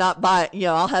 nope, not buying.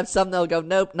 I'll have some that'll go,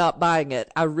 nope, not buying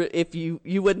it. If you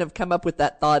wouldn't have come up with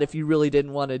that thought if you really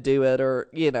didn't want to do it, or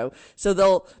so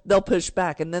they'll push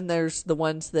back. And then there's the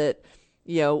ones that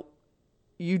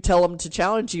you tell them to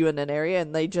challenge you in an area,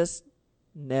 and they just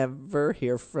never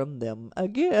hear from them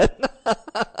again.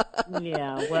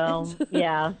 Yeah, well,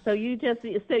 yeah. So you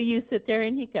sit there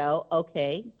and you go,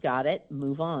 okay, got it,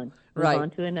 move on. Move on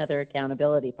to another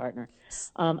accountability partner.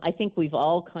 I think we've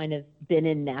all kind of been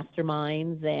in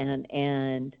masterminds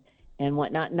and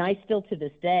whatnot, and I still to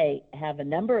this day have a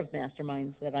number of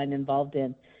masterminds that I'm involved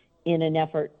in an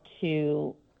effort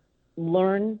to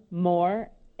learn more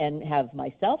and have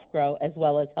myself grow, as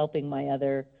well as helping my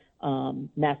other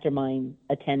mastermind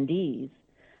attendees.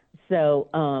 So,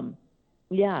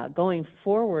 going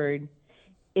forward,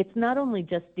 it's not only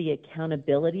just the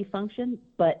accountability function,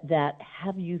 but that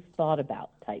have you thought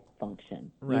about type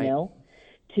function,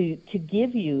 to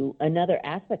give you another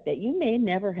aspect that you may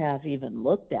never have even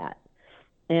looked at.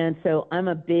 And so I'm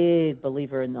a big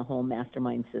believer in the whole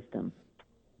mastermind system.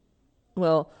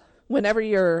 Well, whenever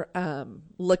you're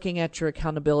looking at your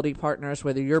accountability partners,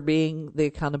 whether you're being the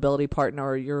accountability partner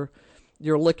or you're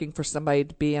looking for somebody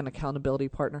to be an accountability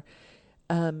partner,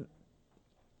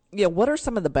 what are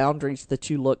some of the boundaries that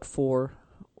you look for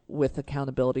with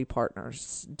accountability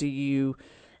partners? Do you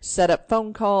set up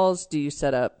phone calls? Do you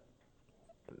set up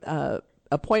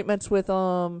appointments with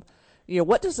them?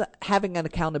 What does having an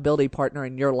accountability partner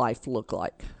in your life look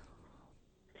like?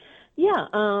 Yeah,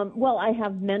 well, I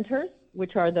have mentors,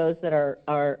 which are those that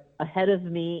are ahead of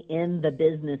me in the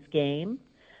business game,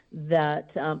 that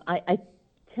I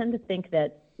tend to think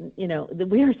that, that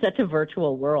we are such a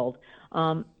virtual world.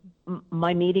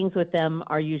 My meetings with them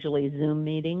are usually Zoom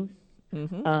meetings,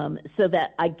 so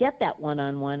that I get that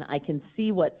one-on-one. I can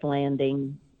see what's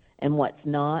landing and what's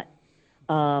not,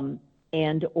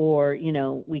 and or,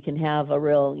 we can have a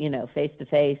real,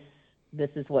 face-to-face, this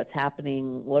is what's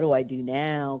happening, what do I do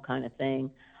now kind of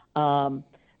thing.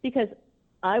 Because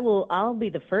I'll be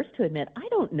the first to admit I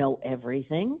don't know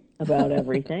everything about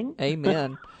everything.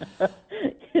 Amen.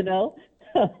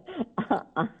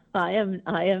 I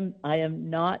am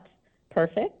not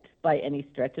perfect by any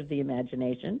stretch of the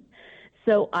imagination.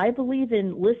 So I believe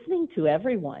in listening to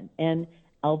everyone. And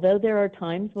although there are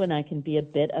times when I can be a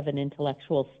bit of an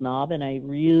intellectual snob, and I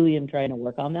really am trying to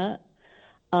work on that,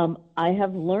 I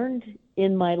have learned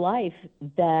in my life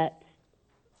that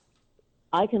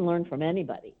I can learn from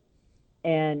anybody.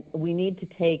 And we need to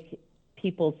take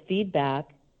people's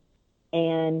feedback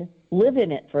and live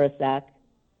in it for a sec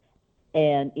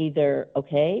and either,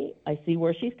 okay, I see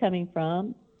where she's coming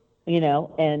from,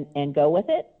 and go with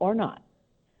it or not.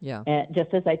 Yeah. And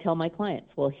just as I tell my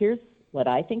clients, well, here's what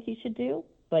I think you should do,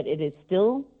 but it is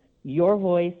still your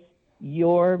voice,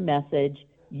 your message,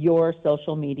 your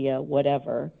social media,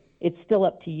 whatever. It's still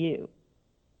up to you.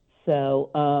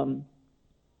 So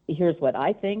here's what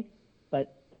I think,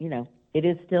 but, it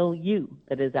is still you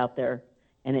that is out there,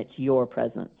 and it's your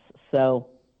presence. So,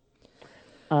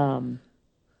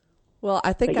 well,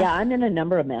 I think, I'm in a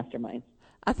number of masterminds.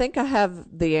 I think I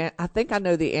think I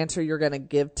know the answer you're going to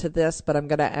give to this, but I'm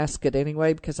going to ask it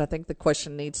anyway because I think the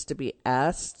question needs to be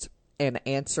asked and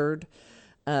answered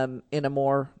in a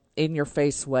more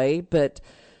in-your-face way. But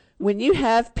when you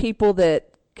have people that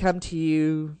come to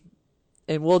you,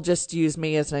 and we'll just use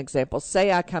me as an example.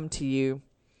 Say I come to you,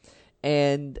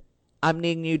 and I'm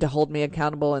needing you to hold me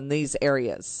accountable in these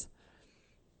areas.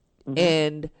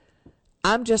 And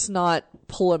I'm just not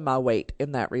pulling my weight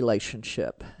in that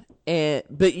relationship.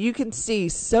 But you can see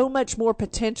so much more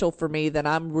potential for me than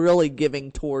I'm really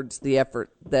giving towards the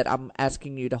effort that I'm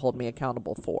asking you to hold me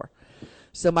accountable for.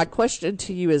 So my question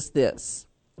to you is this.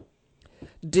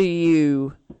 Do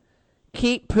you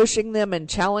keep pushing them and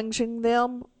challenging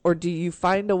them, or do you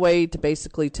find a way to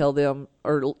basically tell them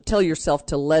or tell yourself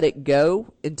to let it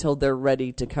go until they're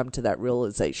ready to come to that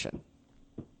realization?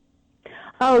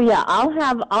 Oh yeah,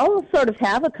 I'll sort of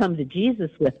have a come to Jesus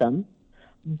with them,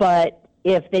 but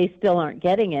if they still aren't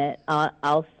getting it,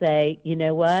 I'll say, you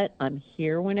know what, I'm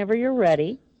here whenever you're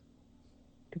ready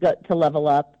to level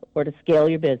up or to scale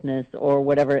your business or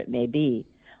whatever it may be.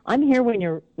 I'm here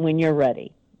when you're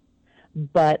ready,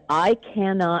 but I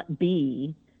cannot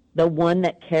be the one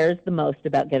that cares the most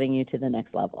about getting you to the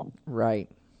next level. Right.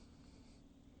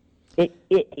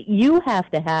 You have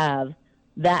to have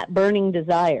that burning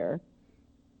desire,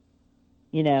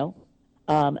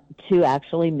 to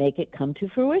actually make it come to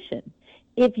fruition.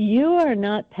 If you are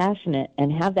not passionate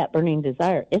and have that burning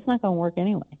desire, it's not going to work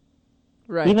anyway.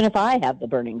 Right. Even if I have the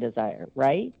burning desire,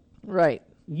 right? Right.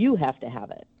 You have to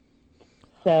have it.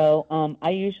 So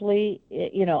I usually,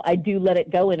 I do let it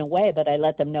go in a way, but I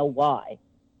let them know why.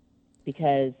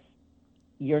 Because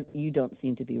you don't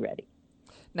seem to be ready.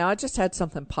 Now, I just had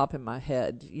something pop in my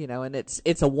head, and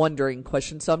it's a wondering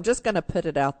question. So I'm just going to put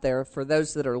it out there for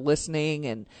those that are listening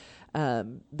and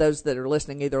those that are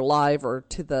listening either live or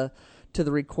to the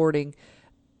recording.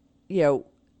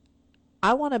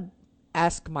 I want to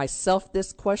ask myself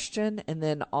this question and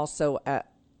then also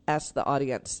ask the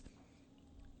audience.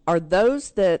 Are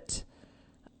those that,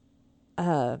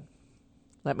 let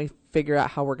me figure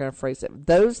out how we're going to phrase it.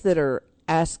 Those that are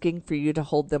asking for you to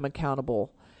hold them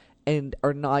accountable and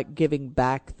are not giving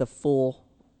back the full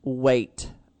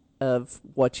weight of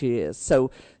what you is.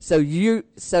 So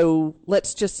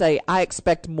let's just say I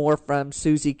expect more from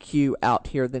Susie Q out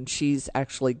here than she's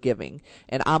actually giving,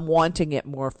 and I'm wanting it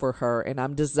more for her, and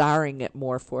I'm desiring it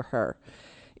more for her.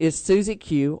 Is Susie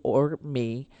Q or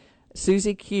me,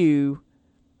 Susie Q,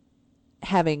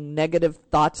 having negative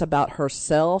thoughts about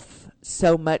herself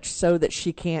so much so that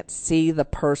she can't see the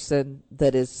person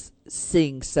that is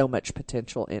seeing so much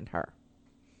potential in her?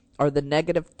 Are the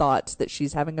negative thoughts that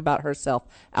she's having about herself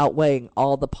outweighing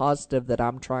all the positive that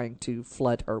I'm trying to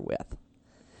flood her with?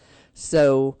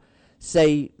 So,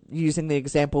 say, using the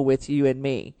example with you and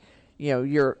me,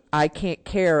 I can't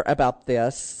care about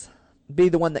this, be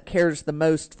the one that cares the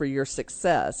most for your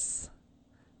success,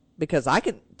 because I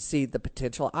can see the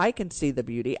potential, I can see the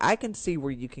beauty, I can see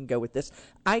where you can go with this,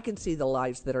 I can see the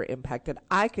lives that are impacted,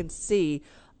 I can see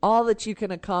all that you can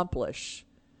accomplish.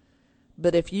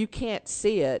 But if you can't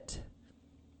see it,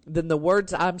 then the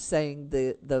words I'm saying,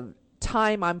 the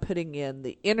time I'm putting in,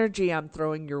 the energy I'm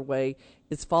throwing your way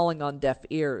is falling on deaf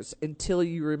ears until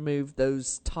you remove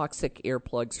those toxic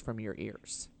earplugs from your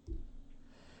ears.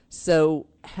 So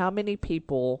how many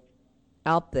people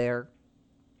out there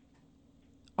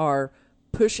are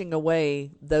pushing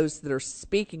away those that are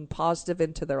speaking positive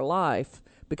into their life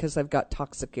because they've got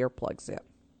toxic earplugs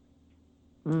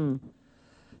in?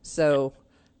 So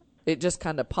it just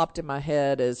kind of popped in my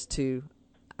head as to,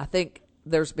 I think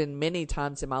there's been many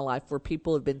times in my life where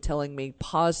people have been telling me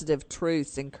positive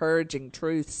truths, encouraging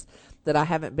truths that I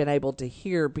haven't been able to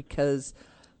hear because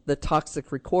the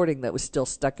toxic recording that was still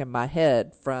stuck in my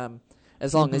head from,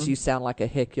 as long as you sound like a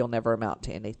hick, you'll never amount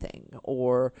to anything.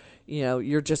 Or,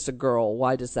 you're just a girl,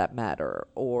 why does that matter?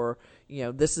 Or,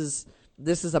 this is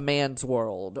a man's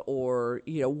world, or,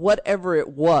 whatever it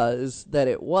was that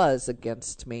it was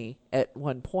against me at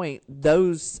one point.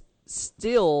 Those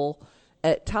still,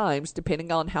 at times,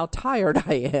 depending on how tired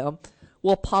I am,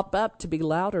 will pop up to be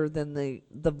louder than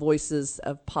the voices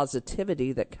of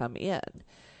positivity that come in.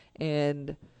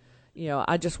 And,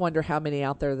 I just wonder how many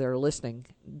out there that are listening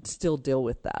still deal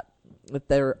with that. If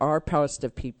there are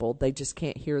positive people, they just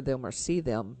can't hear them or see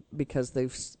them because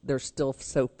they're still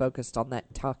so focused on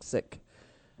that toxic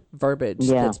verbiage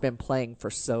that's been playing for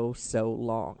so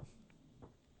long.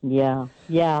 Yeah.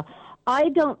 I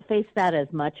don't face that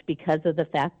as much because of the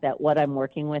fact that what I'm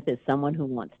working with is someone who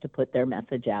wants to put their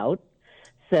message out.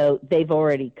 So they've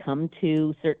already come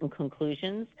to certain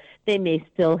conclusions. They may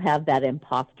still have that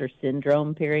imposter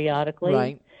syndrome periodically,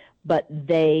 right, but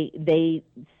they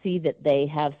see that they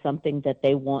have something that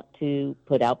they want to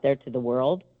put out there to the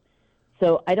world.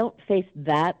 So I don't face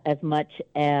that as much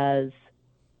as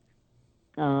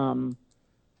and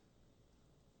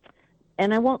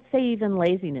I won't say even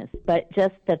laziness, but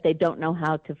just that they don't know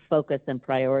how to focus and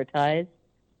prioritize.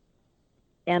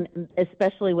 And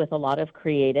especially with a lot of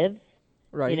creatives,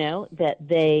 right, that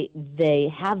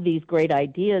they have these great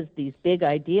ideas, these big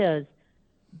ideas,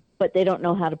 but they don't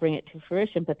know how to bring it to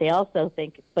fruition. But they also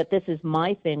think, but this is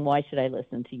my thing, why should I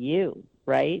listen to you,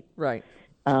 right? Right.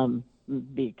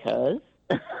 Because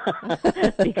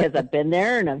I've been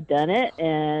there and I've done it,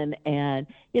 and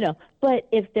but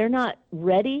if they're not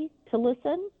ready to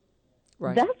listen,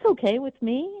 Right. that's okay with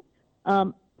me.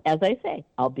 As I say,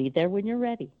 I'll be there when you're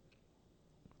ready.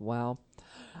 Wow.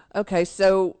 Okay,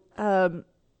 so we're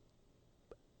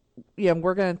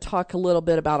going to talk a little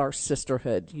bit about our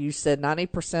sisterhood. You said about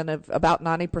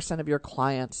 90% of your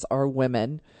clients are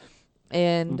women,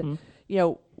 and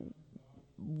Mm-hmm.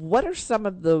 what are some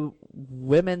of the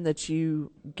women that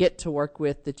you get to work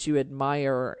with that you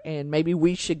admire, and maybe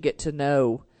we should get to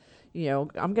know? I'm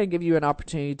going to give you an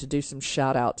opportunity to do some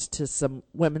shout outs to some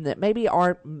women that maybe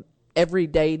aren't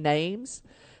everyday names,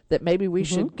 that maybe we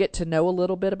should get to know a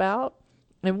little bit about.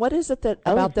 And what is it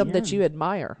about them that you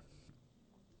admire?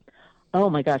 Oh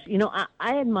my gosh!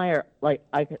 I admire, like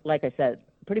I said,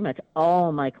 pretty much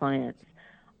all my clients.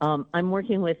 I'm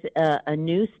working with a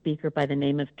new speaker by the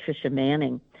name of Tricia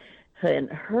Manning, and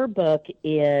her book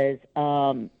is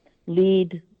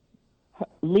 "Lead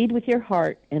with Your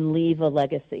Heart and Leave a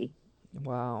Legacy."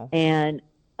 Wow! And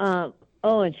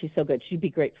and she's so good. She'd be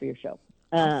great for your show.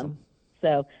 Awesome.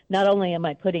 So not only am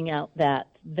I putting out that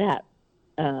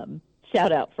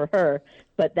shout out for her,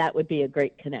 but that would be a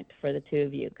great connect for the two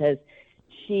of you, because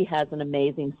she has an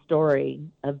amazing story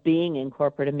of being in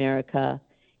corporate America,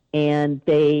 and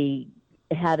they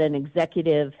had an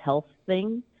executive health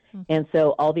thing, and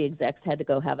so all the execs had to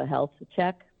go have a health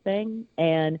check thing,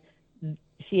 and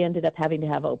she ended up having to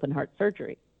have open heart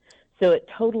surgery. So it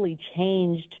totally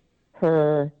changed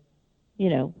her,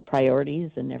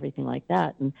 priorities and everything like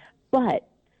that. But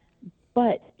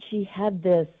she had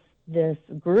this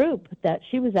group that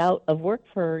she was out of work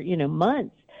for,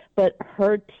 months, but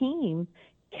her team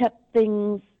kept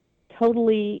things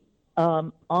totally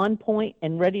on point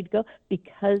and ready to go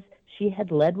because she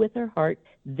had led with her heart.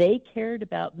 They cared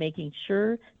about making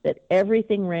sure that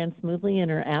everything ran smoothly in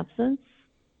her absence.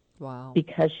 Wow.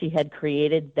 Because she had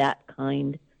created that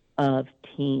kind of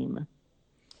team.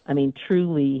 I mean,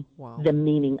 truly the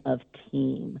meaning of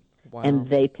team. Wow. And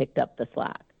they picked up the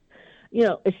slack.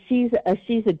 She's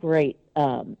a great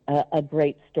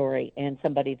story, and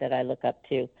somebody that I look up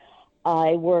to.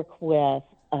 I work with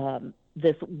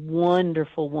this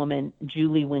wonderful woman,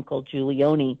 Julie Winkle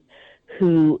Giulioni,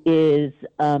 who is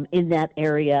in that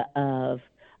area of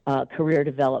career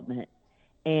development.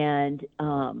 And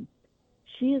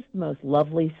she is the most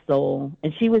lovely soul.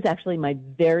 And she was actually my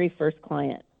very first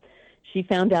client. She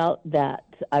found out that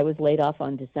I was laid off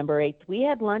on December 8th. We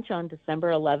had lunch on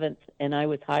December 11th, and I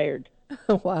was hired.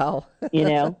 Wow.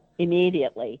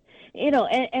 Immediately.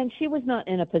 And she was not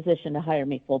in a position to hire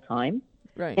me full time.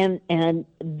 Right. And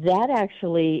that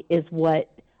actually is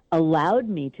what allowed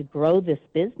me to grow this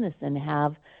business and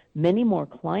have many more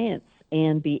clients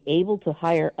and be able to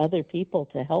hire other people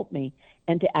to help me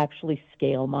and to actually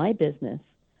scale my business.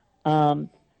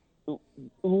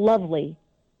 Lovely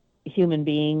human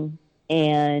being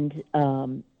and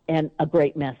a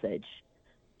great message.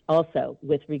 Also,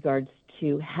 with regards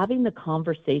to having the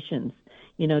conversations,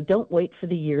 don't wait for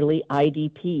the yearly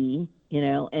IDP,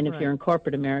 and if you're in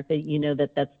corporate America,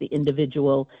 that's the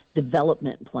individual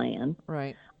development plan.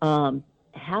 Right.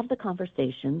 Have the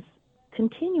conversations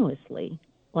continuously,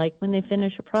 like when they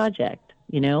finish a project,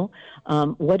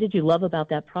 what did you love about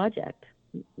that project?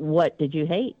 What did you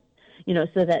hate?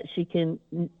 So that she can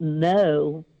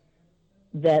know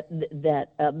that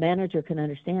a manager can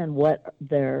understand what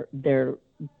their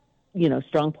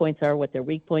strong points are, what their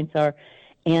weak points are.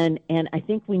 And I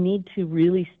think we need to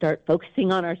really start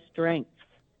focusing on our strengths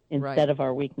instead of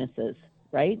our weaknesses,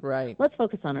 right? Right. Let's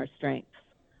focus on our strengths.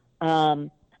 I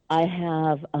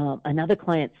have another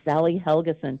client, Sally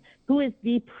Helgeson, who is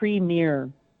the premier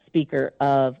speaker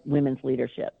of women's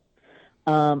leadership.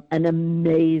 An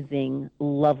amazing,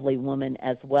 lovely woman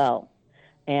as well.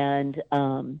 And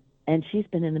she's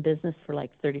been in the business for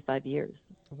like 35 years.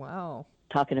 Wow.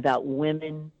 Talking about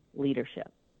women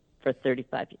leadership for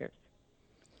 35 years.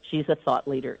 She's a thought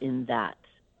leader in that,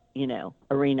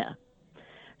 arena.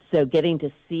 So getting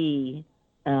to see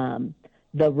the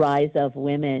rise of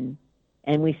women,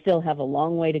 and we still have a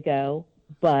long way to go,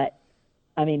 but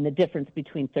I mean, the difference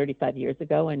between 35 years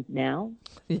ago and now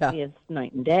is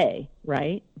night and day,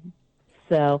 right?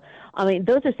 So, I mean,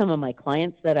 those are some of my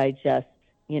clients that I just,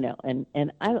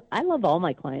 and I love all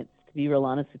my clients, to be real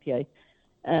honest with you.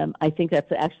 I think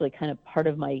that's actually kind of part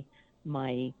of my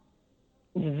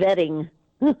vetting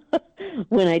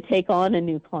when I take on a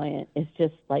new client, is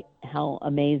just like how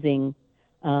amazing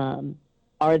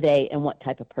are they and what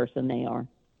type of person they are.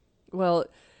 Well,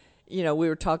 we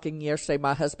were talking yesterday.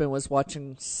 My husband was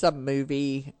watching some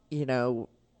movie, it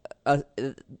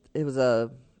was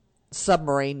a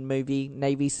submarine movie,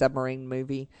 Navy submarine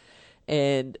movie.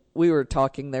 And we were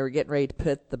talking, they were getting ready to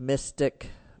put the Mystic,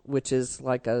 which is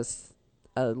like a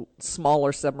a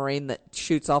smaller submarine that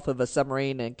shoots off of a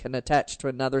submarine and can attach to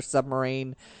another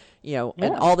submarine,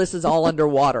 and all this is all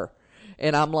underwater.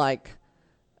 And I'm like,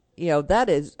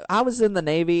 I was in the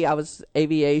Navy. I was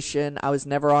aviation. I was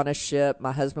never on a ship.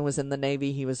 My husband was in the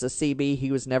Navy. He was a CB.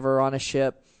 He was never on a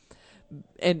ship.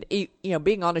 And,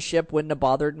 being on a ship wouldn't have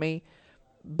bothered me.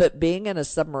 But being in a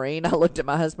submarine, I looked at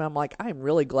my husband. I'm like, I'm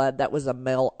really glad that was a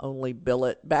male-only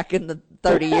billet back in the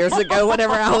 30 years ago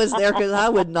whenever I was there, because I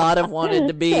would not have wanted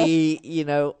to be,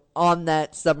 on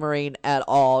that submarine at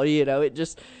all. It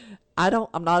just...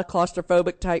 I'm not a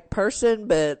claustrophobic type person,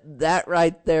 but that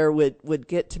right there would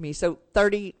get to me. So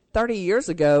 30 years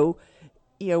ago,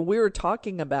 we were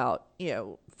talking about,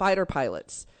 fighter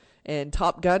pilots, and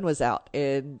Top Gun was out,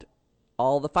 and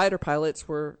all the fighter pilots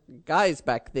were guys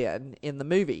back then in the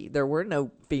movie. There were no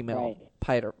female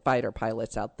fighter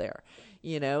pilots out there,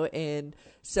 and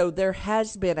so there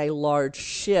has been a large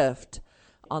shift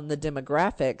on the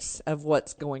demographics of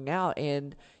what's going out.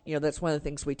 And, that's one of the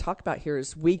things we talk about here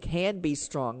is we can be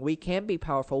strong. We can be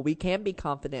powerful. We can be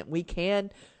confident. We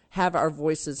can have our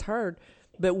voices heard,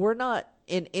 but we're not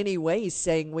in any way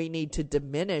saying we need to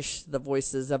diminish the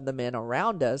voices of the men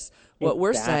around us. What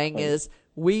we're saying is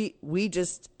we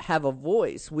just have a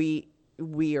voice. We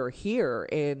are here.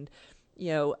 And,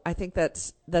 I think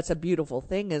that's a beautiful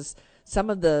thing is some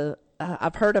of the,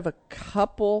 I've heard of a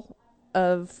couple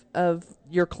of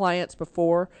your clients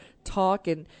before talk,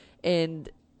 and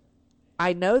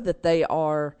I know that they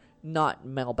are not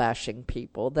male bashing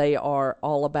people. They are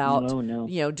all about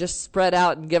just spread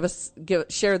out and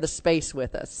share the space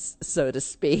with us, so to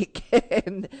speak.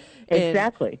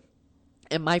 Exactly.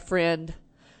 And my friend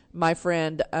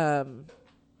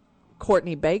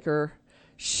Courtney Baker,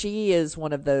 she is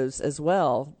one of those as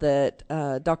well. That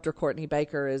Dr. Courtney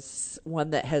Baker is one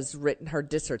that has written her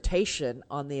dissertation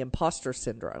on the imposter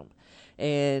syndrome,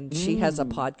 and she has a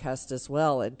podcast as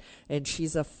well. And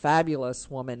she's a fabulous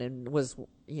woman, and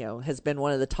has been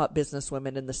one of the top business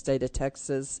women in the state of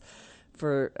Texas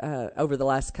for over the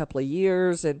last couple of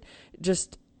years. And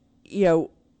just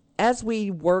as we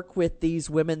work with these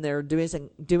women that are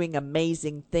doing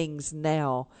amazing things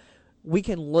now, we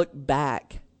can look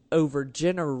back over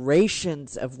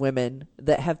generations of women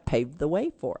that have paved the way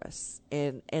for us.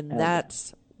 And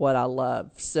that's what I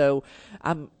love. So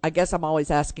I guess I'm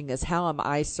always asking is how am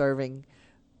I serving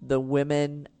the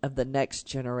women of the next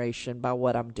generation by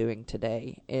what I'm doing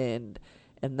today? And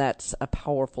that's a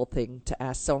powerful thing to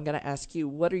ask. So I'm going to ask you,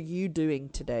 what are you doing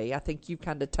today? I think you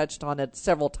kind of touched on it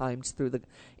several times through the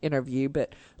interview,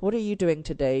 but what are you doing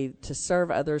today to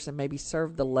serve others and maybe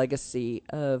serve the legacy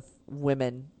of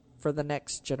women for the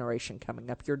next generation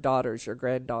coming up, your daughters, your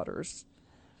granddaughters?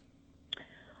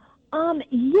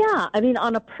 Yeah, I mean,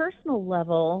 on a personal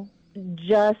level,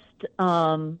 just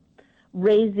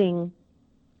raising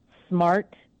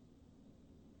smart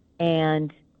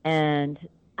and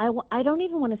I don't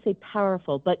even want to say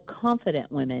powerful, but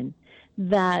confident women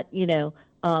that,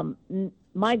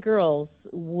 my girls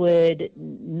would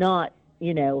not,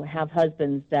 have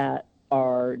husbands that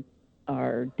are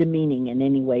demeaning in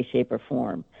any way, shape, or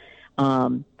form. I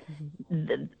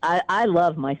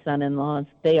love my son-in-laws.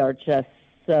 They are just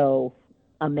so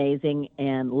amazing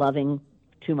and loving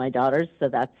to my daughters. So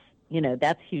that's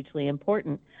hugely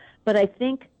important. But I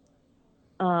think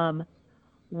what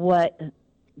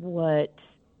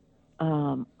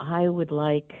I would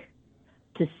like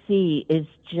to see is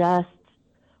just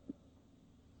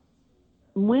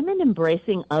women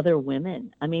embracing other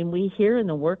women. I mean, we hear in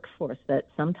the workforce that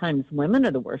sometimes women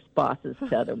are the worst bosses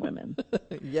to other women.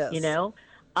 Yes.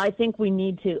 I think we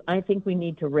need to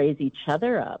raise each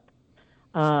other up,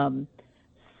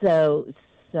 so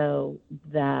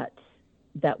that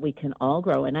we can all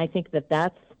grow. And I think that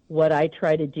that's what I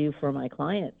try to do for my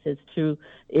clients is to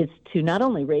not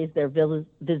only raise their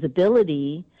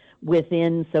visibility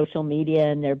within social media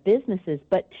and their businesses,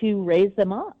 but to raise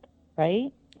them up,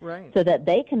 right? Right. So that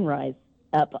they can rise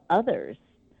up others,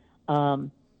 and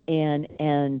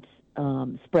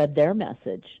spread their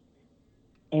message.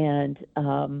 And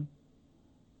I'm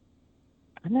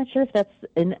not sure if that's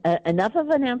enough of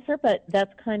an answer, but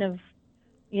that's kind of,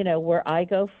 where I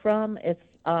go from. It's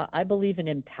I believe in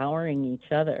empowering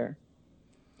each other.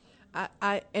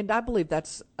 I believe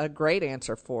that's a great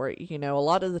answer for it. A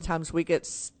lot of the times we get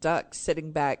stuck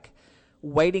sitting back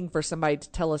waiting for somebody to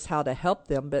tell us how to help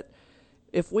them. But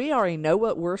if we already know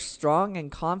what we're strong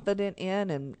and confident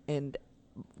in and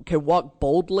can walk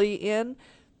boldly in,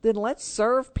 then let's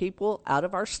serve people out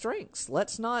of our strengths.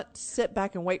 Let's not sit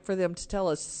back and wait for them to tell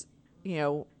us,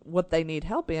 what they need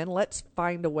help in. Let's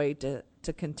find a way to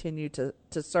continue to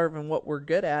serve in what we're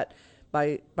good at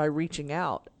by reaching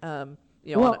out.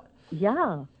 Well,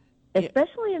 yeah,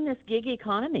 especially in this gig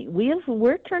economy.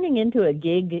 We're turning into a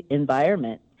gig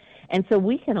environment. And so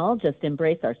we can all just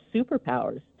embrace our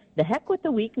superpowers. The heck with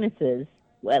the weaknesses,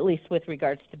 at least with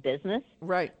regards to business.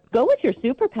 Right. Go with your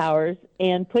superpowers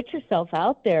and put yourself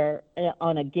out there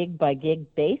on a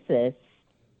gig-by-gig basis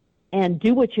and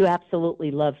do what you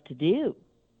absolutely love to do,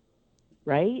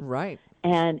 right? Right.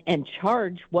 And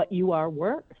charge what you are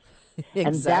worth. Exactly.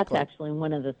 And that's actually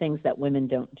one of the things that women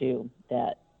don't do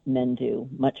that men do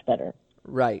much better.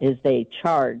 Right. Is they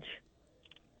charge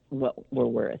what we're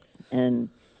worth. And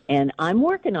I'm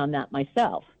working on that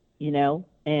myself, and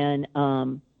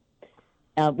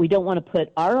we don't want to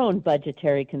put our own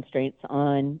budgetary constraints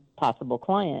on possible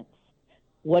clients.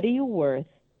 What are you worth?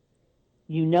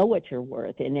 You know what you're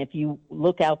worth. And if you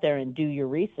look out there and do your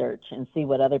research and see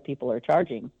what other people are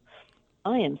charging,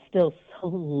 I am still so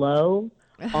low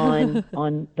on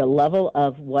the level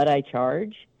of what I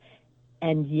charge.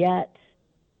 And yet,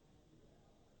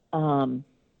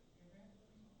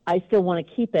 I still want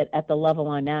to keep it at the level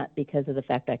I'm at because of the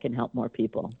fact I can help more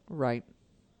people. Right.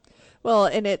 Well,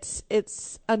 and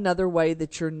it's another way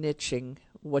that you're niching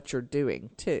what you're doing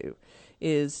too,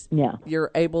 is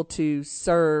you're able to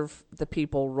serve the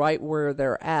people right where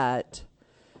they're at,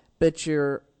 but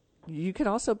you can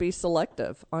also be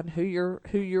selective on who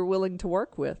you're willing to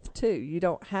work with too. You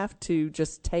don't have to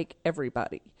just take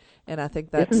everybody. And I think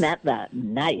that's Isn't that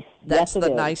nice? That's the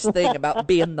nice thing about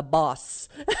being the boss.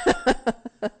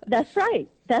 That's right.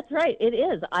 That's right. It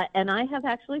is. I have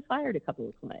actually fired a couple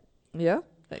of clients. Yeah.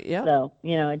 Yeah. So,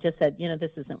 I just said,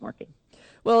 this isn't working.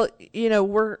 Well,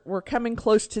 we're coming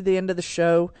close to the end of the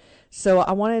show, so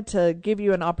I wanted to give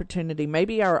you an opportunity.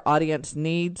 Maybe our audience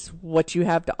needs what you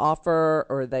have to offer,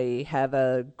 or they have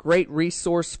a great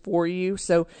resource for you.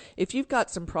 So if you've got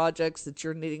some projects that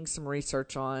you're needing some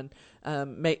research on,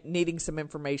 needing some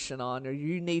information on, or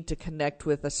you need to connect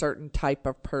with a certain type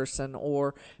of person,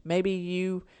 or maybe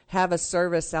you have a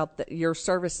service your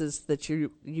services that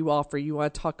you offer, you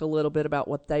want to talk a little bit about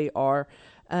what they are,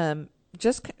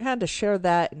 just kind of share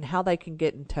that and how they can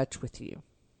get in touch with you.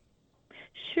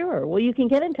 Sure. Well, you can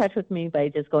get in touch with me by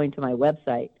just going to my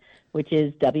website, which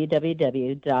is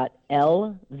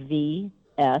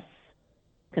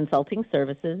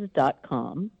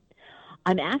www.lvsconsultingservices.com.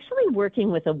 I'm actually working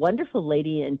with a wonderful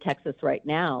lady in Texas right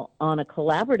now on a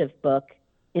collaborative book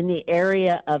in the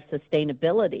area of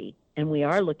sustainability, and we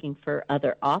are looking for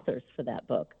other authors for that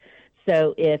book.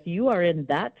 So if you are in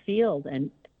that field and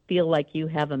feel like you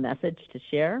have a message to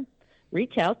share,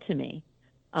 reach out to me.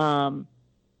 But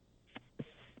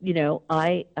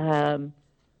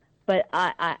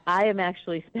I am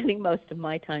actually spending most of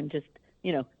my time just,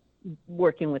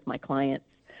 working with my clients,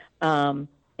 and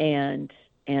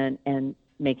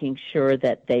making sure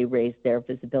that they raise their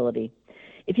visibility.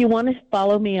 If you want to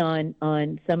follow me on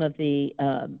some of the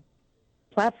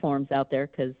platforms out there,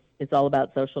 because it's all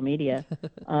about social media,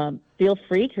 feel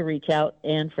free to reach out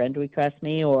and friend request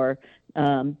me or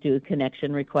do a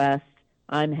connection request.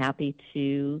 I'm happy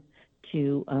to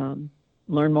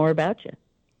learn more about you.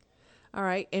 All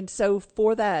right. And so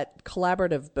for that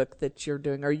collaborative book that you're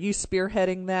doing, are you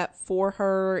spearheading that for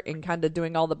her and kind of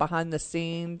doing all the behind the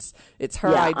scenes? It's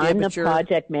her idea. I'm the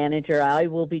project manager. I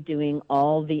will be doing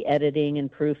all the editing and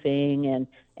proofing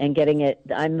and getting it.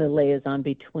 I'm the liaison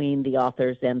between the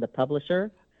authors and the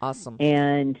publisher. Awesome.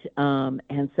 And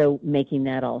so making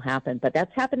that all happen. But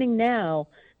that's happening now.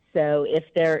 So if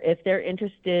they're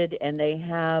interested and they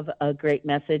have a great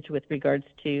message with regards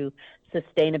to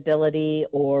sustainability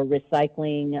or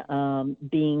recycling,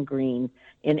 being green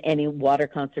in any water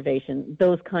conservation,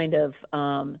 those kind of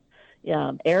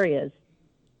areas,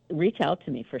 reach out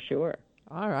to me for sure.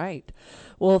 All right.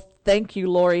 Well, thank you,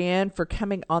 Lori-Ann, for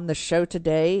coming on the show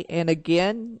today. And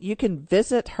again, you can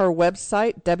visit her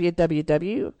website,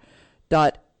 www.LVS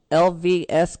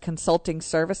Consulting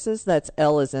Services. That's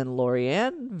L as in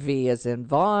Lori-Ann, V as in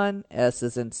Vaughn, S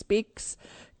as in Speaks,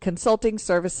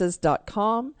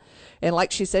 consultingservices.com. And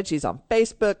like she said, she's on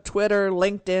Facebook, Twitter,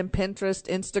 LinkedIn, Pinterest,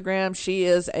 Instagram. She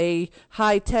is a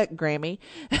high-tech Grammy.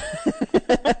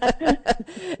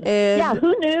 And yeah,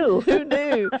 who knew? Who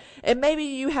knew? And maybe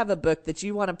you have a book that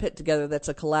you want to put together that's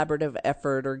a collaborative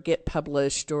effort or get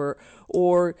published, or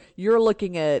you're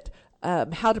looking at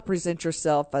how to present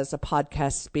yourself as a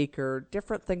podcast speaker,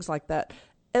 different things like that.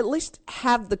 At least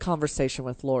have the conversation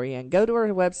with Lori-Ann. Go to her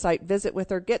website, visit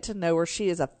with her, get to know her. She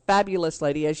is a fabulous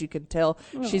lady, as you can tell.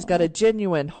 Aww. She's got a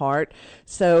genuine heart.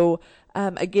 So,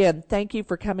 again, thank you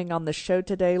for coming on the show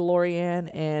today, Lori-Ann.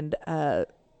 And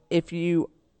if you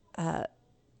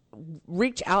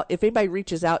reach out. If anybody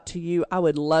reaches out to you, I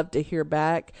would love to hear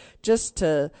back, just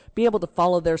to be able to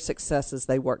follow their success as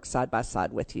they work side by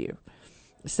side with you.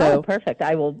 So perfect.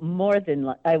 I will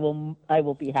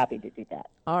be happy to do that.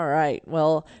 All right.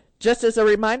 Well, just as a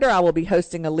reminder, I will be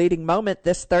hosting a Leading Moment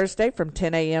this Thursday from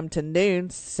 10 a.m. to noon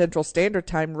Central Standard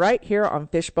Time right here on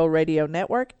Fishbowl Radio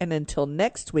Network. And until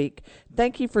next week,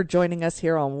 thank you for joining us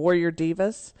here on Warrior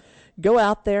Divas. Go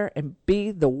out there and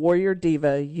be the warrior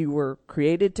diva you were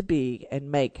created to be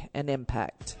and make an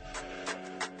impact.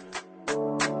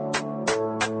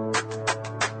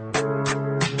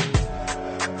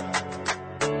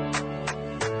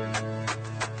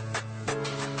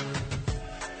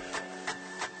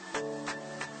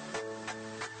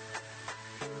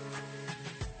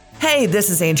 Hey, this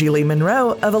is Angie Lee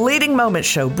Monroe of A Leading Moment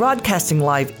Show, broadcasting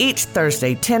live each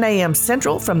Thursday, 10 a.m.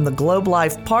 Central from the Globe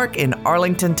Life Park in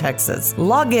Arlington, Texas.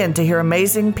 Log in to hear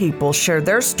amazing people share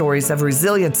their stories of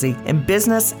resiliency in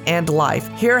business and life.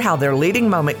 Hear how their leading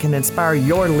moment can inspire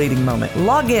your leading moment.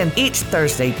 Log in each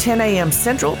Thursday, 10 a.m.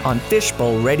 Central on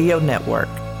Fishbowl Radio Network.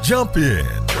 Jump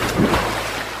in.